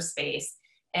 asking for space.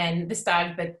 And this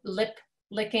dog, the lip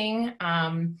licking,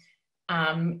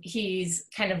 he's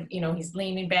kind of, he's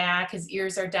leaning back, his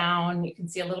ears are down, you can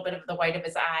see a little bit of the white of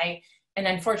his eye. And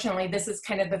unfortunately, this is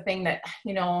kind of the thing that,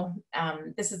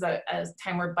 this is a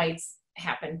time where bites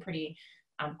happen pretty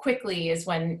quickly, is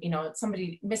when,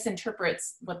 somebody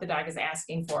misinterprets what the dog is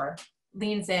asking for,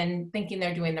 leans in, thinking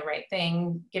they're doing the right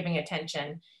thing, giving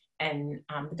attention, and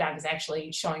the dog is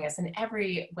actually showing us in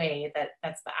every way that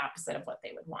that's the opposite of what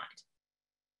they would want.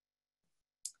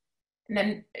 And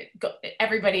then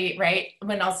everybody, right,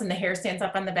 when all of a sudden the hair stands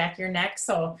up on the back of your neck.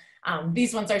 So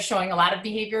these ones are showing a lot of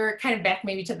behavior, kind of back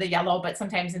maybe to the yellow, but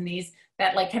sometimes in these,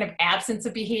 that like kind of absence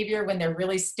of behavior when they're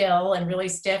really still and really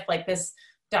stiff, like this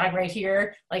dog right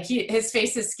here, like his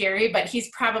face is scary, but he's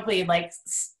probably like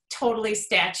totally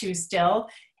statue still.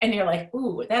 And you're like,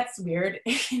 ooh, that's weird.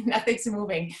 Nothing's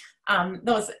moving.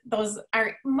 Those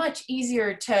are much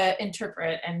easier to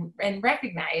interpret and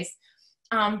recognize.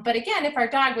 But again, if our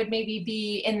dog would maybe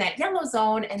be in that yellow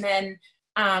zone, and then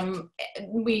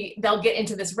they'll get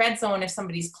into this red zone if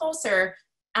somebody's closer,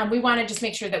 we want to just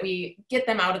make sure that we get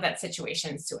them out of that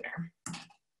situation sooner.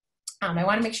 I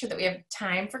want to make sure that we have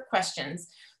time for questions.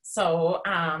 So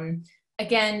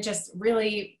again, just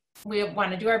really, we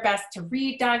want to do our best to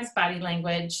read dogs' body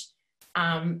language,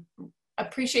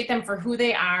 appreciate them for who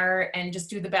they are, and just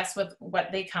do the best with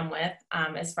what they come with,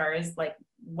 as far as like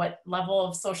what level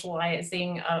of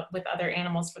socializing with other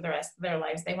animals for the rest of their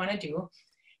lives they want to do.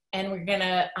 And we're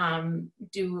gonna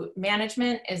do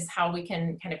management, is how we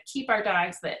can kind of keep our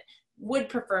dogs that would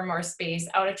prefer more space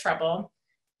out of trouble,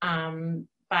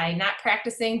 by not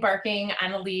practicing barking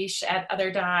on a leash at other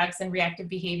dogs and reactive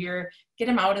behavior. Get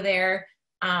them out of there,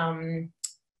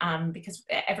 because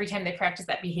every time they practice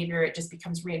that behavior, it just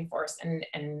becomes reinforced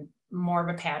and more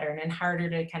of a pattern and harder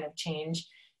to kind of change.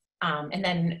 And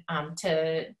then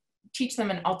to teach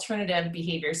them an alternative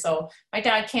behavior. So my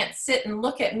dog can't sit and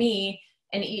look at me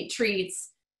and eat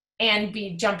treats and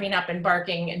be jumping up and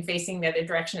barking and facing the other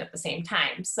direction at the same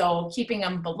time. So keeping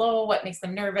them below what makes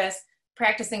them nervous,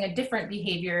 practicing a different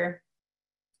behavior,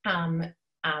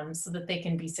 so that they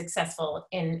can be successful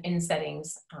in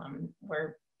settings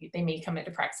where they may come into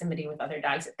proximity with other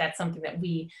dogs, if that's something that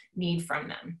we need from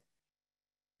them.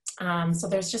 So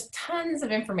there's just tons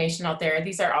of information out there.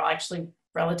 These are all actually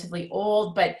relatively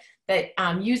old, but that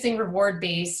using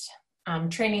reward-based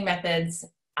training methods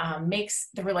makes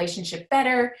the relationship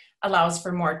better, allows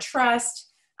for more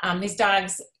trust. These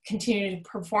dogs continue to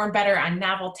perform better on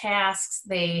novel tasks.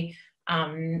 They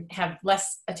have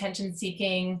less attention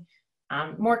seeking,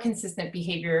 more consistent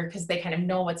behavior, because they kind of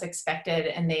know what's expected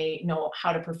and they know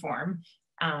how to perform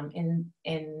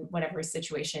in whatever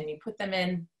situation you put them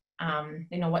in.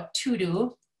 They know what to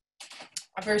do.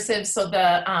 Aversive, so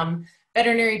the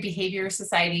Veterinary Behavior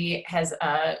Society has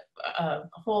a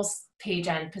whole page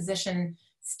on position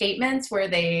statements, where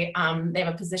they have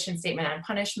a position statement on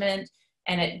punishment,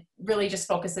 and it really just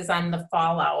focuses on the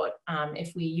fallout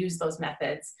if we use those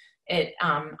methods. It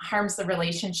harms the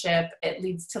relationship, it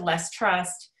leads to less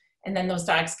trust, and then those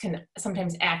dogs can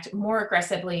sometimes act more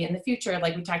aggressively in the future.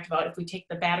 Like we talked about, if we take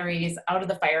the batteries out of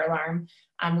the fire alarm,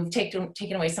 we've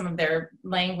taken away some of their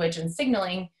language and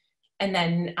signaling, and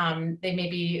then they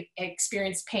maybe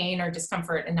experience pain or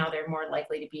discomfort, and now they're more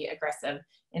likely to be aggressive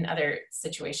in other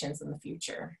situations in the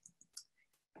future.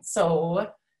 So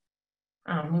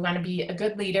we want to be a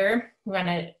good leader. We want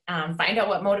to find out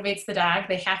what motivates the dog.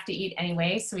 They have to eat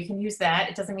anyway, so we can use that.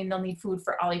 It doesn't mean they'll need food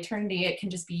for all eternity. It can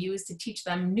just be used to teach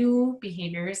them new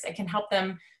behaviors. It can help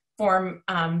them form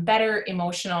better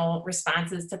emotional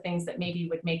responses to things that maybe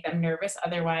would make them nervous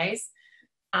otherwise.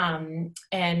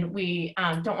 And we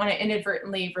don't want to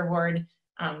inadvertently reward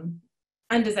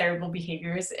undesirable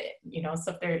behaviors,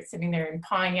 so if they're sitting there and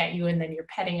pawing at you and then you're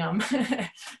petting them,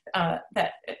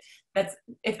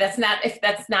 if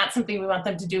that's not something we want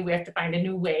them to do, we have to find a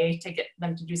new way to get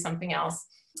them to do something else.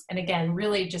 And again,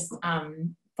 really just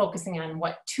focusing on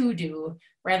what to do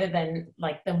rather than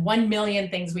like the 1 million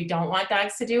things we don't want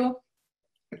dogs to do.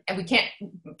 And we can't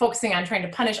focusing on trying to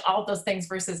punish all of those things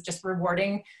versus just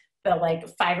rewarding the like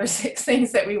 5 or 6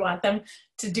 things that we want them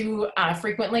to do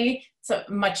frequently. It's a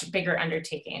much bigger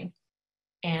undertaking,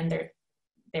 and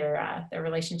their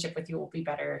relationship with you will be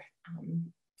better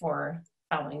for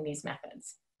following these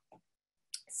methods.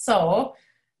 So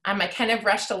I kind of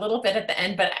rushed a little bit at the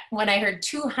end, but when I heard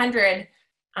 200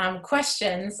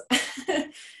 questions,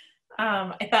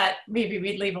 I thought maybe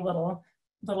we'd leave a little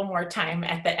more time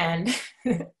at the end.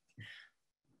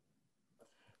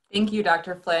 Thank you,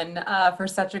 Dr. Flynn, for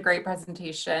such a great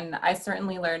presentation. I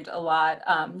certainly learned a lot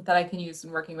that I can use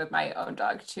in working with my own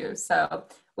dog too. So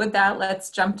with that,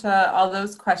 let's jump to all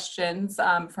those questions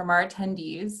from our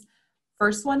attendees.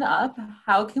 First one up,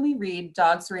 how can we read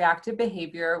dogs' reactive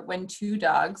behavior when two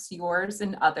dogs, yours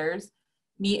and others,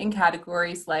 meet in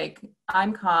categories like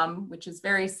I'm calm, which is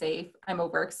very safe, I'm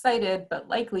overexcited, but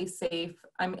likely safe,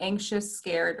 I'm anxious,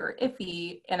 scared, or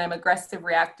iffy, and I'm aggressive,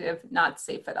 reactive, not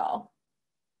safe at all?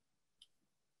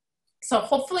 So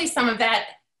hopefully some of that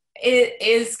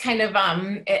is kind of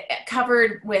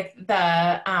covered with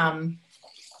the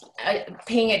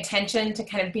paying attention to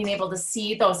kind of being able to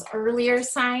see those earlier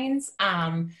signs.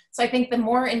 So I think the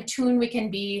more in tune we can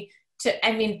be to,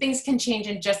 I mean, things can change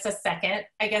in just a second,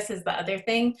 I guess is the other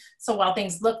thing. So while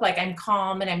things look like I'm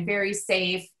calm and I'm very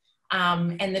safe,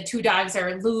 and the two dogs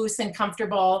are loose and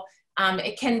comfortable,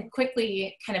 it can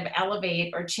quickly kind of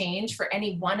elevate or change for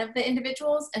any one of the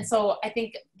individuals. And so I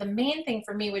think the main thing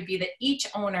for me would be that each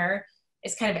owner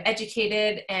is kind of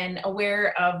educated and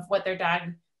aware of what their dog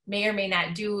may or may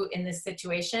not do in this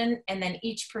situation. And then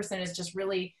each person is just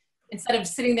really, instead of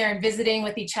sitting there and visiting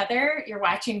with each other, you're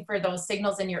watching for those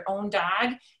signals in your own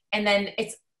dog. And then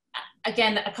it's,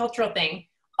 again, a cultural thing.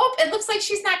 Oh, it looks like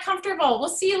she's not comfortable. We'll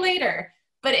see you later.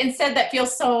 But instead that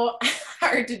feels so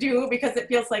hard to do because it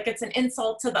feels like it's an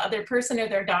insult to the other person or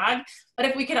their dog. But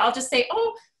if we could all just say,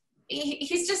 oh,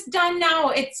 he's just done now.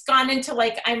 It's gone into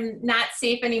like, I'm not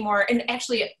safe anymore. And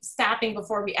actually stopping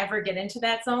before we ever get into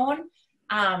that zone.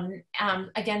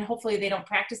 Again, hopefully they don't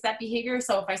practice that behavior.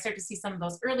 So if I start to see some of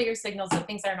those earlier signals that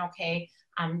things aren't okay,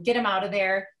 get them out of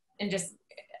there and just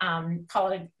call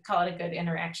it a good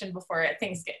interaction before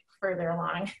things get further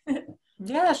along.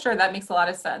 Yeah, sure. That makes a lot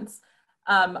of sense.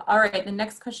 All right, the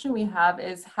next question we have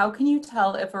is, how can you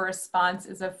tell if a response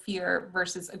is a fear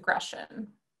versus aggression?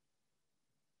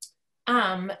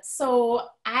 So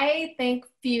I think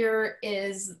fear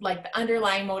is like the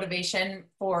underlying motivation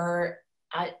for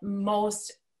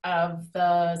most of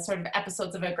the sort of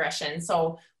episodes of aggression.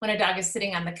 So when a dog is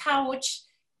sitting on the couch,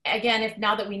 again, if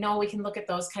now that we know we can look at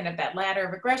those kind of that ladder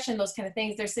of aggression, those kind of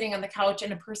things, they're sitting on the couch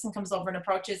and a person comes over and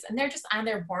approaches and they're just on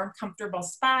their warm, comfortable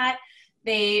spot.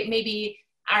 They maybe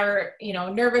are, you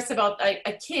know, nervous about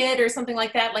a kid or something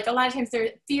like that. Like a lot of times their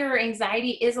fear or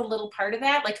anxiety is a little part of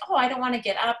that. Like, oh, I don't want to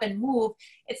get up and move.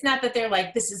 It's not that they're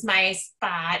like, this is my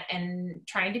spot and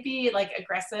trying to be like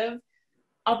aggressive.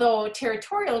 Although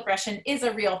territorial aggression is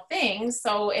a real thing.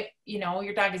 So if, you know,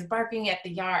 your dog is barking at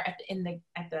the yard,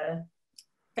 at the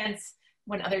fence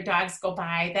when other dogs go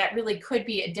by, that really could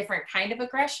be a different kind of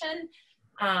aggression.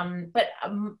 But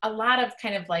a lot of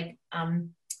kind of like,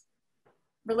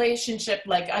 relationship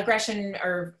like aggression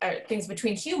or things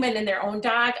between human and their own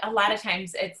dog, a lot of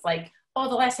times it's like, oh,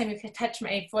 the last time you touched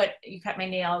my foot, you cut my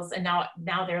nails, and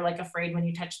now they're like afraid when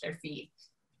you touch their feet.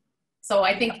 So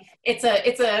I think it's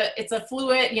a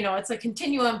fluid, you know, it's a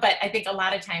continuum, but I think a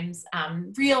lot of times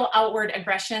real outward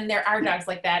aggression, there are dogs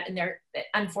like that and they're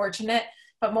unfortunate,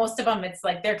 but most of them it's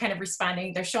like they're kind of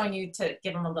responding, they're showing you to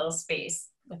give them a little space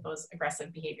with those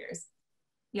aggressive behaviors.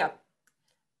 Yep.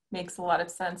 Makes a lot of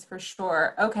sense for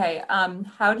sure. Okay,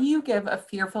 how do you give a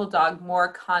fearful dog more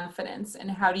confidence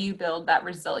and how do you build that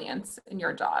resilience in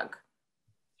your dog?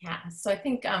 Yeah, so I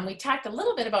think we talked a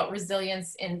little bit about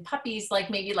resilience in puppies, like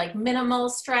maybe like minimal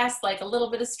stress, like a little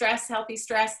bit of stress, healthy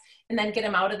stress, and then get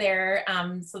them out of there.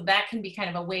 So that can be kind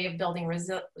of a way of building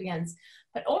resilience.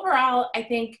 But overall, I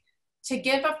think to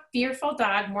give a fearful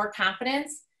dog more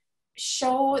confidence,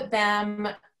 show them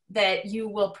that you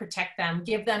will protect them,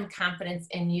 give them confidence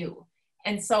in you.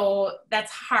 And so that's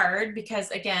hard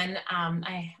because again,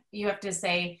 you have to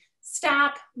say,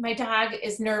 stop, my dog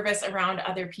is nervous around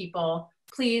other people.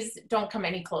 Please don't come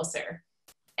any closer.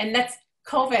 And that's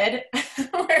COVID,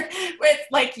 where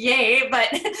it's like, yay, but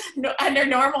under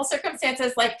normal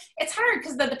circumstances, like it's hard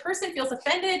because the person feels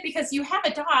offended because you have a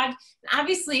dog. And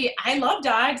obviously I love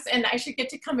dogs and I should get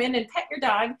to come in and pet your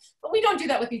dog, but we don't do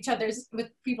that with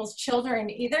people's children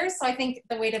either. So I think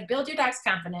the way to build your dog's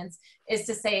confidence is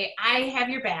to say, I have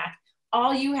your back.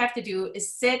 All you have to do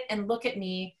is sit and look at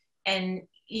me and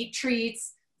eat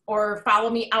treats or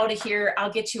follow me out of here.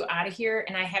 I'll get you out of here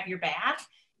and I have your back.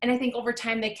 And I think over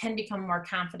time they can become more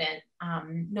confident,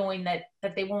 knowing that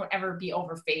they won't ever be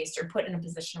overfaced or put in a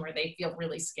position where they feel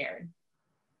really scared.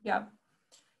 Yep.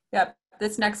 Yep.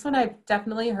 This next one I've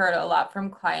definitely heard a lot from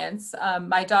clients.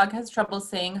 My dog has trouble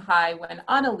saying hi when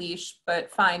on a leash, but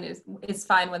fine is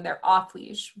fine when they're off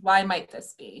leash. Why might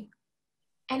this be?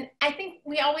 And I think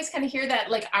we always kind of hear that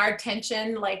like our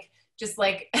attention, like just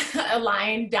like a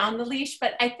line down the leash.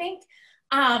 But I think,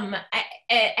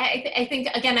 I think,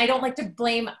 again, I don't like to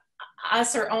blame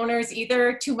us or owners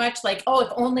either too much, like, oh,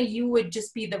 if only you would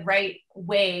just be the right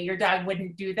way, your dog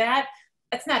wouldn't do that.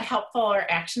 That's not helpful or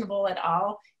actionable at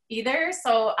all either.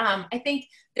 So I think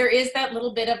there is that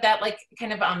little bit of that, like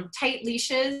kind of tight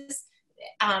leashes.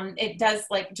 It does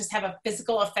like just have a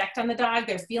physical effect on the dog.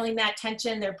 They're feeling that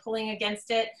tension, they're pulling against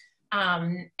it.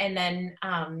 And then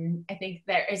I think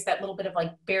there is that little bit of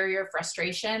like barrier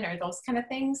frustration or those kind of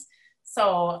things.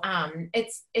 So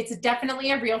it's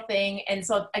definitely a real thing. And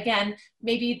so again,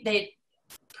 maybe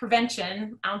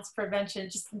ounce prevention,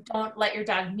 just don't let your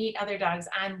dog meet other dogs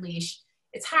on leash.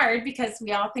 It's hard because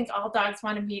we all think all dogs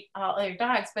want to meet all other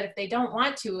dogs, but if they don't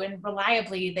want to and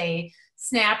reliably they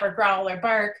snap or growl or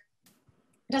bark,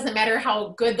 it doesn't matter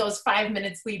how good those 5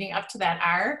 minutes leading up to that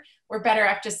are. We're better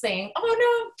off just saying,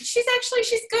 oh no, she's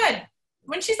good.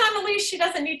 When she's on the leash, she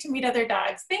doesn't need to meet other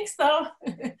dogs. Thanks though.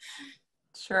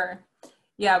 Sure.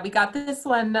 Yeah, we got this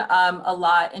one a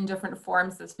lot in different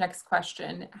forms, this next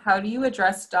question. How do you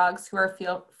address dogs who are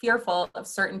fearful of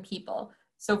certain people?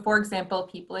 So for example,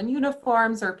 people in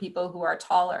uniforms or people who are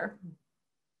taller.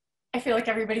 I feel like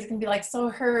everybody's gonna be like, so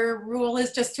her rule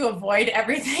is just to avoid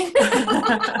everything.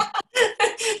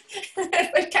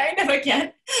 But kind of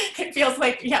again, it feels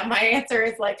like, yeah, my answer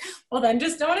is like, well then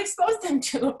just don't expose them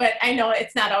to, but I know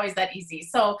it's not always that easy.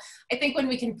 So I think when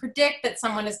we can predict that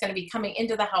someone is gonna be coming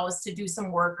into the house to do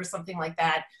some work or something like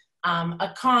that,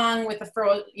 a Kong with a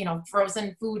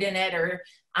frozen food in it or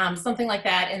something like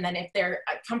that. And then if they're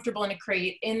comfortable in a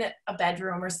crate in a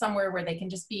bedroom or somewhere where they can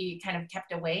just be kind of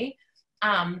kept away,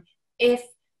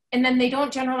 and then they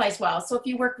don't generalize well. So if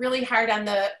you work really hard on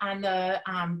the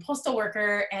postal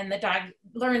worker and the dog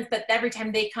learns that every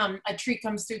time they come, a treat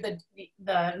comes through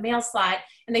the mail slot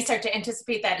and they start to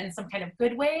anticipate that in some kind of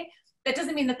good way, that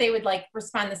doesn't mean that they would like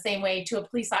respond the same way to a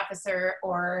police officer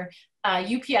or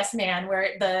a UPS man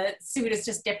where the suit is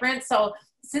just different. So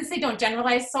since they don't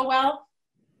generalize so well,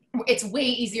 it's way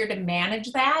easier to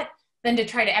manage that than to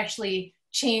try to actually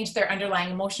change their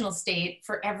underlying emotional state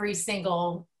for every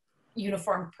single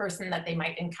uniformed person that they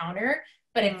might encounter.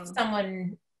 But if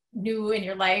someone new in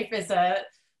your life is a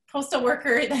postal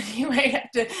worker, then you might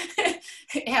have to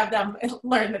have them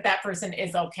learn that that person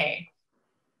is okay.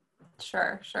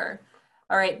 Sure.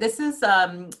 All right, this is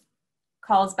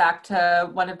calls back to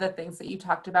one of the things that you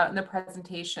talked about in the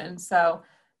presentation. So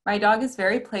my dog is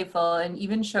very playful and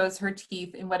even shows her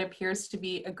teeth in what appears to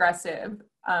be aggressive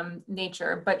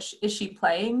nature, but is she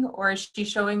playing or is she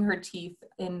showing her teeth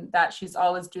in that she's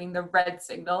always doing the red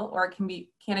signal, or can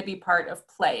it be part of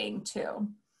playing too?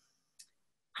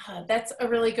 That's a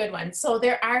really good one. So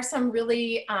there are some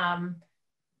really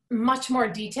much more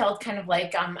detailed kind of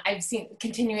like, I've seen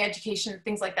continuing education,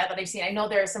 things like that I've seen. I know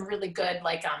there are some really good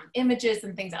like images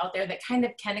and things out there that kind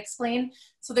of can explain.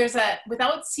 So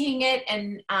without seeing it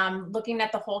and looking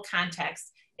at the whole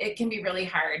context, it can be really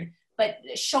hard. But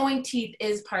showing teeth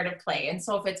is part of play. And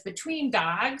so if it's between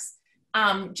dogs,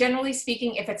 generally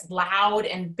speaking, if it's loud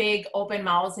and big open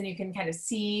mouths and you can kind of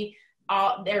see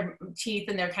all their teeth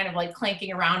and they're kind of like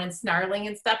clanking around and snarling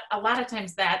and stuff, a lot of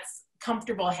times that's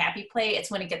comfortable, happy play. It's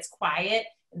when it gets quiet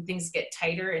and things get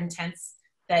tighter and tense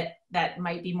that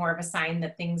might be more of a sign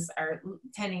that things are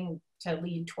tending to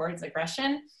lead towards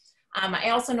aggression.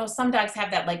 I also know some dogs have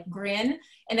that like grin,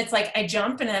 and it's like I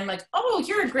jump and I'm like, oh,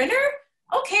 you're a grinner?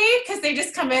 Okay, because they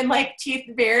just come in like teeth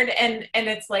bared, and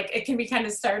it's like it can be kind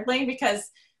of startling because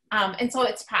and so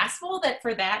it's possible that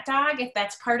for that dog, if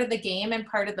that's part of the game and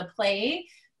part of the play,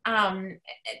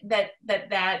 that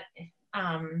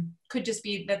could just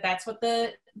be that's what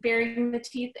the baring the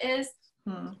teeth is.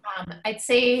 I'd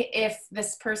say if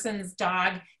this person's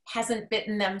dog hasn't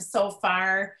bitten them so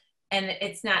far and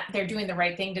it's not, they're doing the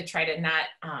right thing to try to not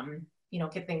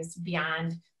get things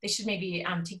beyond, they should maybe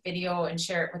take video and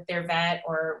share it with their vet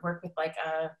or work with like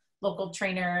a local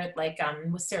trainer, like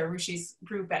with Sarah Rushi's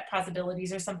group at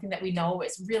Possibilities or something that we know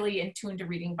is really in tune to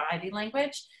reading body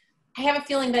language. I have a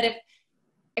feeling that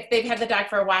if they've had the dog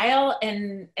for a while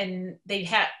and they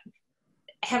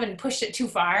haven't pushed it too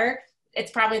far,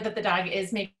 it's probably that the dog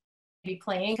is maybe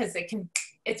playing, because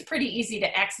it's pretty easy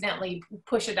to accidentally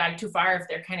push a dog too far if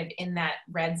they're kind of in that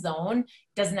red zone.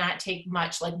 It does not take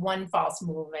much, like one false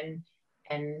move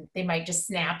and they might just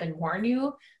snap and warn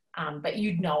you, but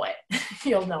you'd know it.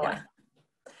 You'll know it.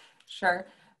 Sure.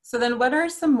 So then what are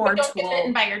some more tools? Don't get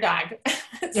bitten by your dog.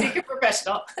 Seek a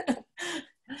professional.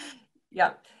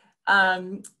 Yeah.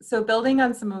 So building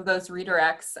on some of those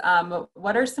redirects,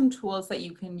 what are some tools that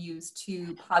you can use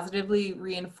to positively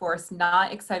reinforce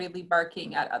not excitedly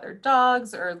barking at other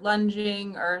dogs or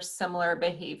lunging or similar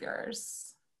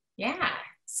behaviors? Yeah.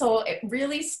 So it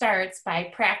really starts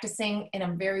by practicing in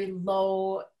a very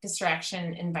low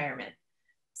distraction environment.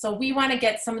 So we want to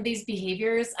get some of these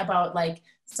behaviors about like,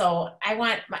 so I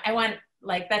want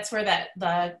like, that's where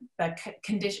the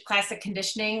classic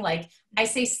conditioning, like I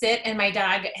say sit, and my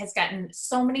dog has gotten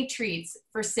so many treats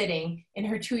for sitting in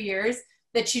her 2 years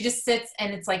that she just sits,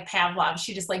 and it's like Pavlov.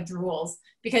 She just like drools,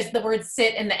 because the word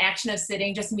sit and the action of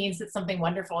sitting just means that something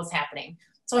wonderful is happening.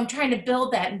 So I'm trying to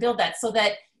build that so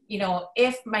that, you know,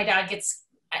 if my dog gets,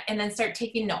 and then start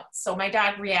taking notes. So my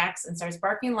dog reacts and starts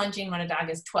barking, lunging when a dog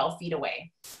is 12 feet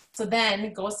away. So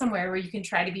then go somewhere where you can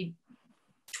try to be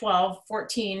 12,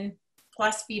 14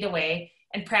 plus feet away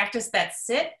and practice that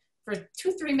sit for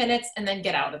 2-3 minutes and then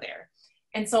get out of there.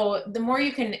 And so the more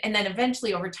you can, and then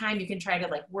eventually over time, you can try to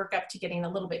like work up to getting a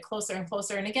little bit closer and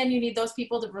closer. And again, you need those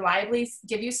people to reliably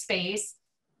give you space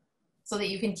so that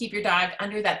you can keep your dog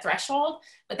under that threshold.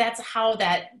 But that's how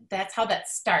that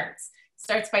starts.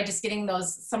 Starts by just getting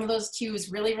some of those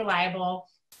cues really reliable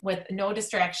with no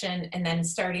distraction, and then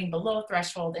starting below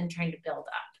threshold and trying to build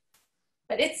up.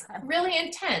 But it's really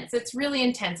intense. It's really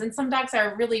intense. And some dogs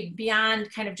are really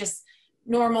beyond kind of just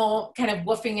normal kind of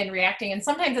woofing and reacting. And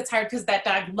sometimes it's hard because that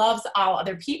dog loves all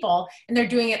other people, and they're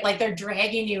doing it like they're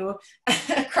dragging you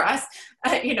across,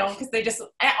 you know, because they just,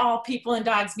 all people and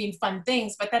dogs mean fun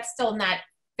things, but that's still not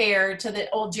fair to the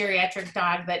old geriatric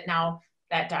dog that now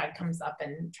that dog comes up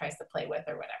and tries to play with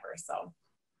or whatever. So.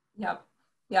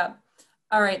 Yep.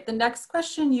 All right, the next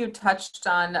question you touched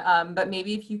on, but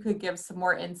maybe if you could give some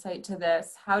more insight to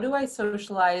this. How do I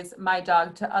socialize my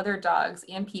dog to other dogs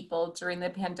and people during the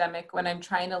pandemic when I'm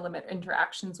trying to limit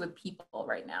interactions with people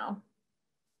right now?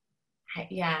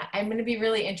 Yeah, I'm going to be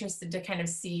really interested to kind of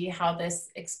see how this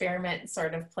experiment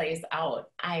sort of plays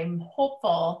out. I'm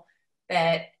hopeful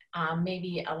that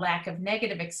maybe a lack of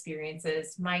negative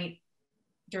experiences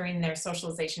during their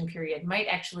socialization period might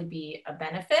actually be a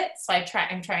benefit. So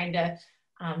I'm trying to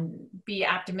be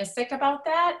optimistic about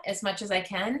that as much as I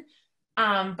can.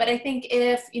 But I think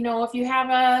if you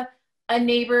have a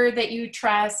neighbor that you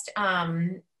trust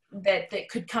that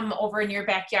could come over in your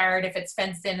backyard, if it's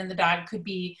fenced in and the dog could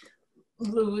be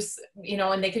loose, and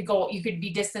you could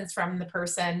be distanced from the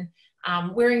person,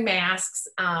 wearing masks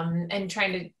and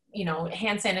trying to,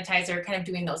 hand sanitizer, kind of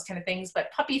doing those kind of things.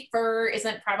 But puppy fur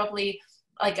isn't probably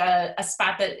like a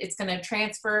spot that it's going to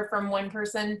transfer from one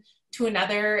person to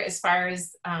another as far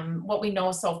as what we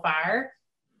know so far.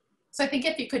 So I think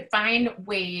if you could find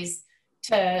ways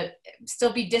to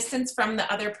still be distanced from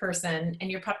the other person, and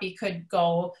your puppy could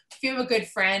go, if you have a good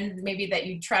friend, maybe that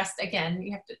you trust, again,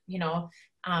 you have to,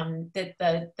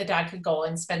 that the dog could go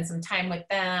and spend some time with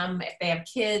them. If they have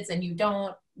kids and you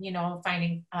don't,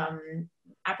 finding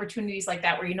opportunities like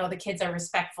that where the kids are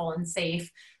respectful and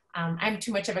safe. I'm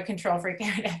too much of a control freak.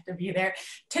 I'd have to be there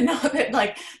to know that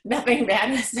like nothing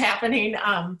bad is happening.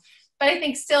 But I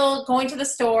think still going to the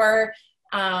store,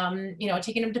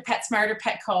 taking them to PetSmart or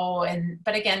Petco,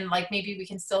 but again, like maybe we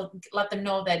can still let them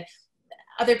know that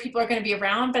other people are going to be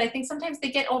around. But I think sometimes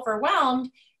they get overwhelmed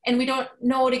and we don't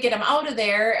know to get them out of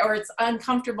there, or it's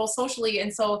uncomfortable socially.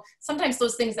 And so sometimes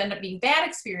those things end up being bad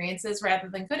experiences rather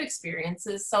than good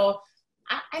experiences. So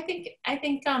I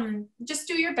think just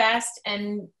do your best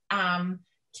and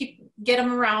get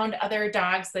them around other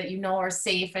dogs that are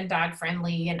safe and dog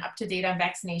friendly and up to date on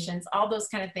vaccinations, all those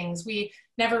kind of things. We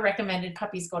never recommended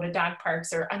puppies go to dog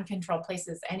parks or uncontrolled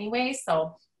places anyway.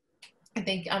 So I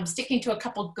think sticking to a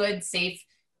couple good, safe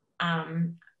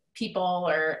people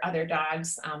or other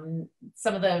dogs.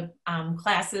 Some of the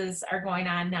classes are going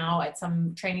on now at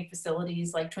some training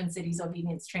facilities like Twin Cities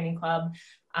Obedience Training Club.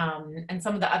 And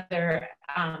some of the other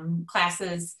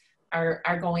classes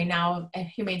are going now.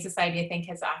 Humane Society, I think,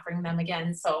 is offering them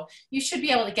again. So you should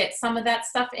be able to get some of that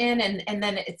stuff in, and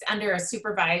then it's under a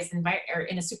supervised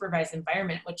in a supervised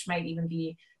environment, which might even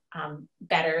be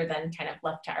better than kind of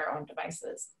left to our own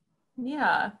devices.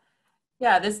 Yeah,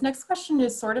 this next question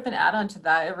is sort of an add-on to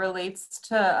that. It relates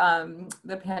to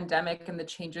the pandemic and the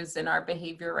changes in our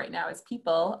behavior right now as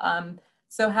people.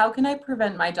 So how can I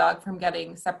prevent my dog from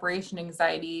getting separation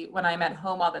anxiety when I'm at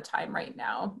home all the time right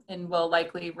now, and will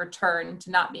likely return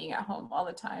to not being at home all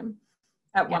the time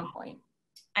at one point?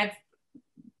 I've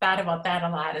thought about that a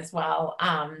lot as well.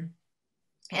 I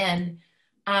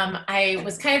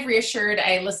was kind of reassured.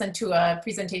 I listened to a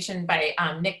presentation by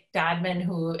Nick Dodman,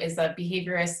 who is a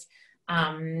behaviorist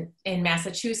in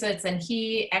Massachusetts, and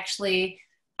he actually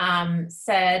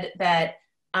said that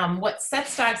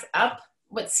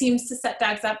what seems to set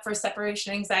dogs up for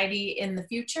separation anxiety in the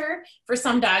future for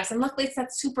some dogs, and luckily it's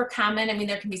not super common. I mean,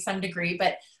 there can be some degree,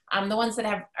 but the ones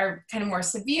that are kind of more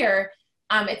severe,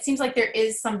 it seems like there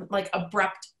is some like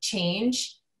abrupt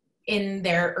change in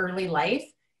their early life.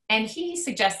 And he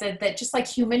suggested that just like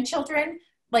human children,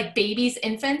 like babies,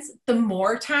 infants, the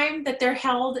more time that they're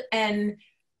held and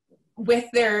with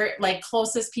their like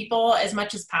closest people as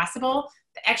much as possible,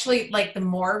 actually like the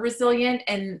more resilient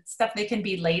and stuff they can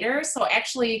be later. So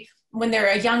actually when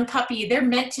they're a young puppy, they're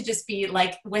meant to just be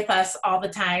like with us all the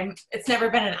time. It's never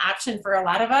been an option for a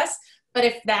lot of us, but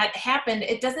if that happened,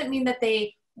 it doesn't mean that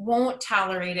they won't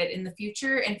tolerate it in the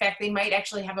future. In fact, they might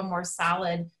actually have a more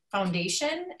solid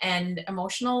foundation and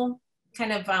emotional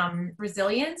kind of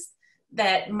resilience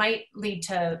that might lead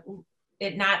to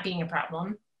it not being a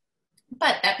problem.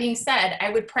 But that being said, I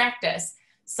would practice.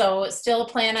 So still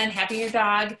plan on having your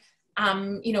dog,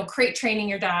 crate training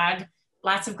your dog.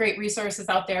 Lots of great resources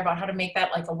out there about how to make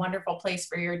that like a wonderful place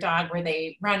for your dog where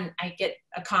they run. I get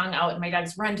a Kong out and my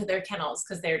dogs run to their kennels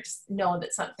because they just know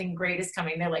that something great is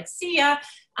coming. They're like, see ya.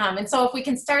 And so if we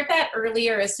can start that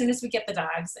earlier, as soon as we get the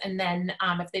dogs, and then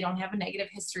if they don't have a negative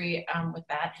history with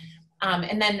that,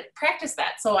 and then practice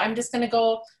that. So I'm just going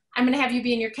to I'm going to have you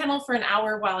be in your kennel for an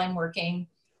hour while I'm working.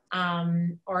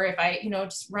 Or if I,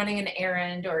 just running an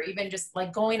errand or even just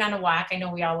like going on a walk. I know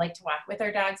we all like to walk with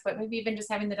our dogs, but maybe even just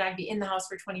having the dog be in the house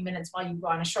for 20 minutes while you go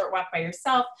on a short walk by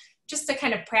yourself, just to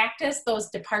kind of practice those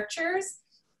departures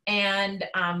and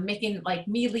making like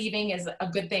me leaving is a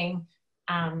good thing.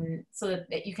 So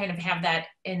that you kind of have that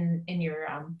in your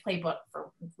playbook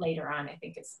for later on. I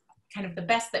think it's kind of the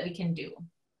best that we can do.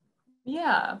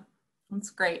 Yeah, that's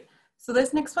great. So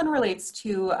this next one relates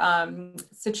to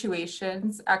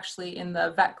situations actually in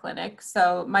the vet clinic.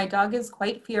 So my dog is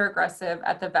quite fear aggressive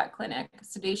at the vet clinic.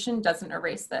 Sedation doesn't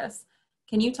erase this.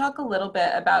 Can you talk a little bit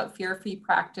about fear-free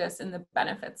practice and the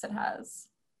benefits it has?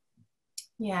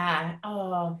 Yeah.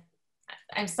 Oh,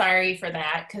 I'm sorry for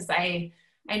that. Cause I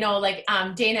know like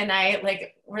Dana and I,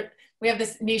 like we have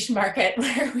this niche market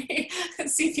where we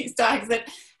see these dogs that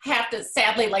have to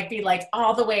sadly like be like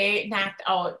all the way knocked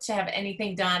out to have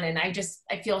anything done. And I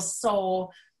feel so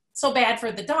bad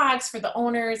for the dogs, for the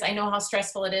owners. I know how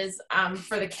stressful it is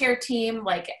for the care team,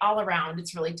 like all around,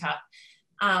 it's really tough.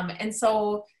 And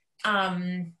so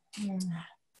I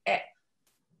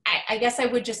guess I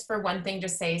would just, for one thing,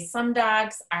 just say some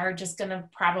dogs are just going to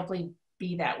probably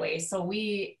be that way. So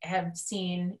we have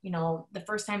seen, the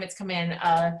first time it's come in,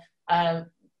 a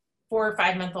 4 or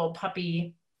 5 month old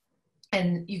puppy,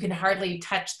 and you can hardly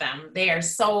touch them. They are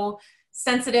so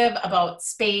sensitive about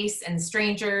space and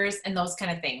strangers and those kind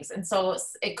of things. And so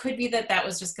it could be that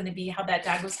was just going to be how that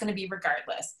dog was going to be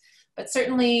regardless. But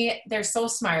certainly they're so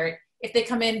smart. If they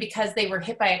come in because they were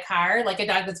hit by a car, like a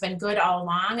dog that's been good all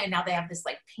along, and now they have this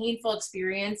like painful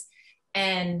experience,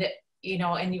 and you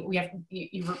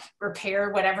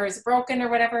repair whatever is broken or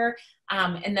whatever,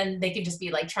 and then they can just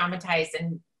be like traumatized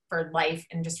and for life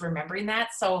and just remembering that.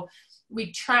 So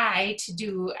we try to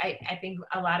do, I think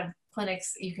a lot of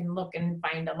clinics, you can look and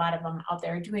find a lot of them out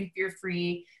there doing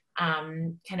fear-free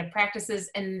kind of practices,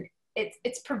 and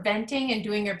it's preventing and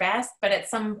doing your best, but at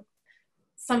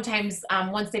sometimes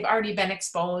once they've already been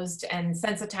exposed and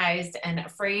sensitized and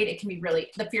afraid, it can be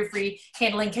really, the fear-free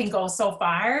handling can go so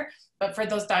far. But for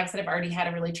those dogs that have already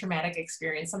had a really traumatic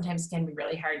experience, sometimes it can be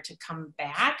really hard to come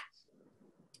back.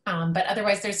 But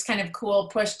otherwise, there's kind of cool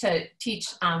push to teach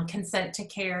consent to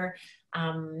care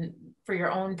for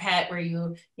your own pet, where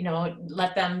you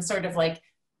let them sort of like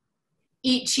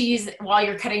eat cheese while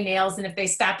you're cutting nails, and if they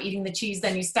stop eating the cheese,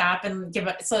 then you stop and give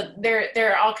up. So there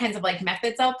are all kinds of like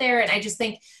methods out there, and I just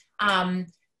think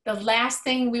the last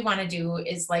thing we want to do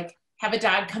is like have a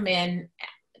dog come in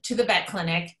to the vet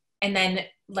clinic and then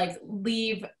like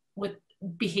leave with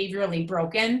behaviorally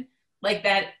broken. Like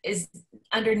that is,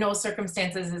 under no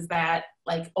circumstances is that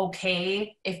like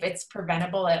okay if it's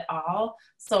preventable at all.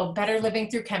 So better living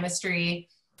through chemistry,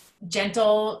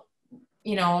 gentle,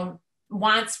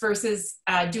 wants versus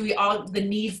do all the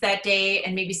needs that day,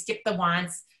 and maybe skip the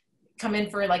wants, come in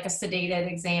for like a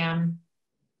sedated exam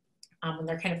when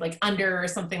they're kind of like under or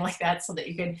something like that, so that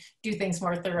you can do things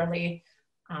more thoroughly.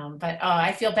 But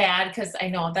I feel bad because I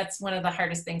know that's one of the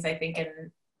hardest things I think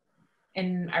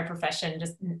in our profession,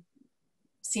 just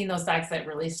seeing those dogs that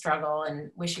really struggle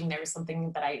and wishing there was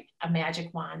something that a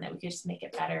magic wand that we could just make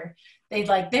it better. They're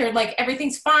like,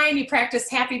 everything's fine. You practice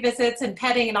happy visits and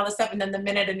petting and all this stuff. And then the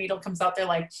minute a needle comes out, they're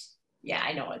like, yeah,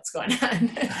 I know what's going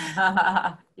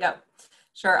on. Yep.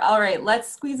 Sure. All right.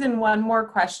 Let's squeeze in one more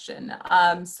question.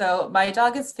 So my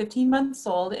dog is 15 months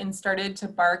old and started to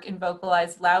bark and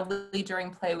vocalize loudly during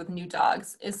play with new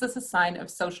dogs. Is this a sign of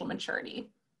social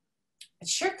maturity? It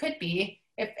sure could be.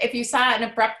 If you saw an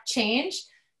abrupt change,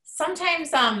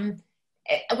 sometimes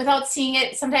without seeing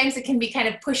it, sometimes it can be kind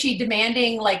of pushy,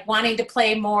 demanding, like wanting to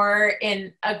play more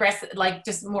in aggressive, like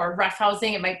just more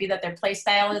roughhousing. It might be that their play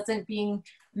style isn't being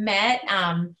met,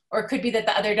 or it could be that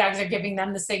the other dogs are giving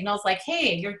them the signals like,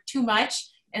 hey, you're too much,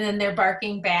 and then they're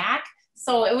barking back.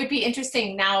 So it would be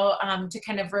interesting now to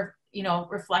kind of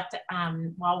reflect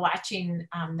while watching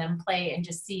them play and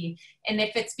just see. And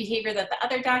if it's behavior that the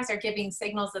other dogs are giving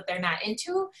signals that they're not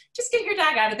into, just get your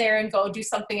dog out of there and go do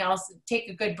something else, take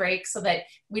a good break so that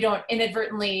we don't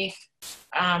inadvertently,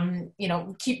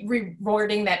 keep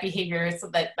rewarding that behavior so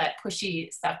that that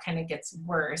pushy stuff kind of gets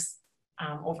worse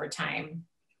over time.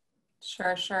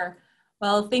 Sure, sure.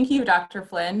 Well, thank you, Dr.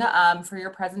 Flynn, for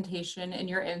your presentation and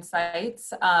your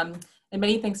insights. And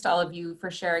many thanks to all of you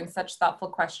for sharing such thoughtful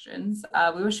questions.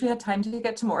 We wish we had time to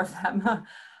get to more of them.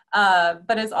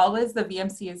 But as always, the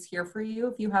VMC is here for you.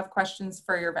 If you have questions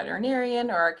for your veterinarian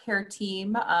or our care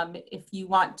team, if you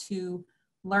want to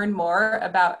learn more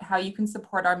about how you can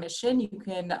support our mission, you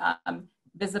can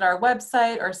visit our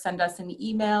website or send us an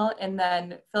email. And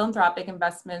then philanthropic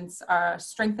investments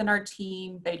strengthen our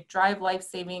team. They drive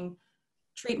life-saving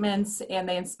treatments and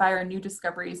they inspire new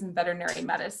discoveries in veterinary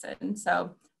medicine.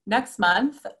 So next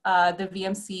month, the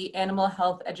VMC Animal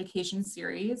Health Education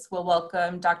Series will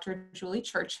welcome Dr. Julie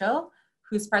Churchill,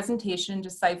 whose presentation,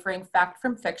 Deciphering Fact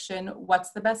from Fiction,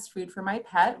 What's the Best Food for My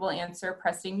Pet, will answer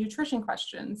pressing nutrition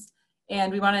questions.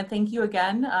 And we want to thank you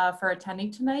again for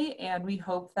attending tonight, and we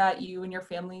hope that you and your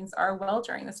families are well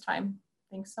during this time.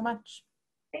 Thanks so much.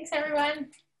 Thanks, everyone.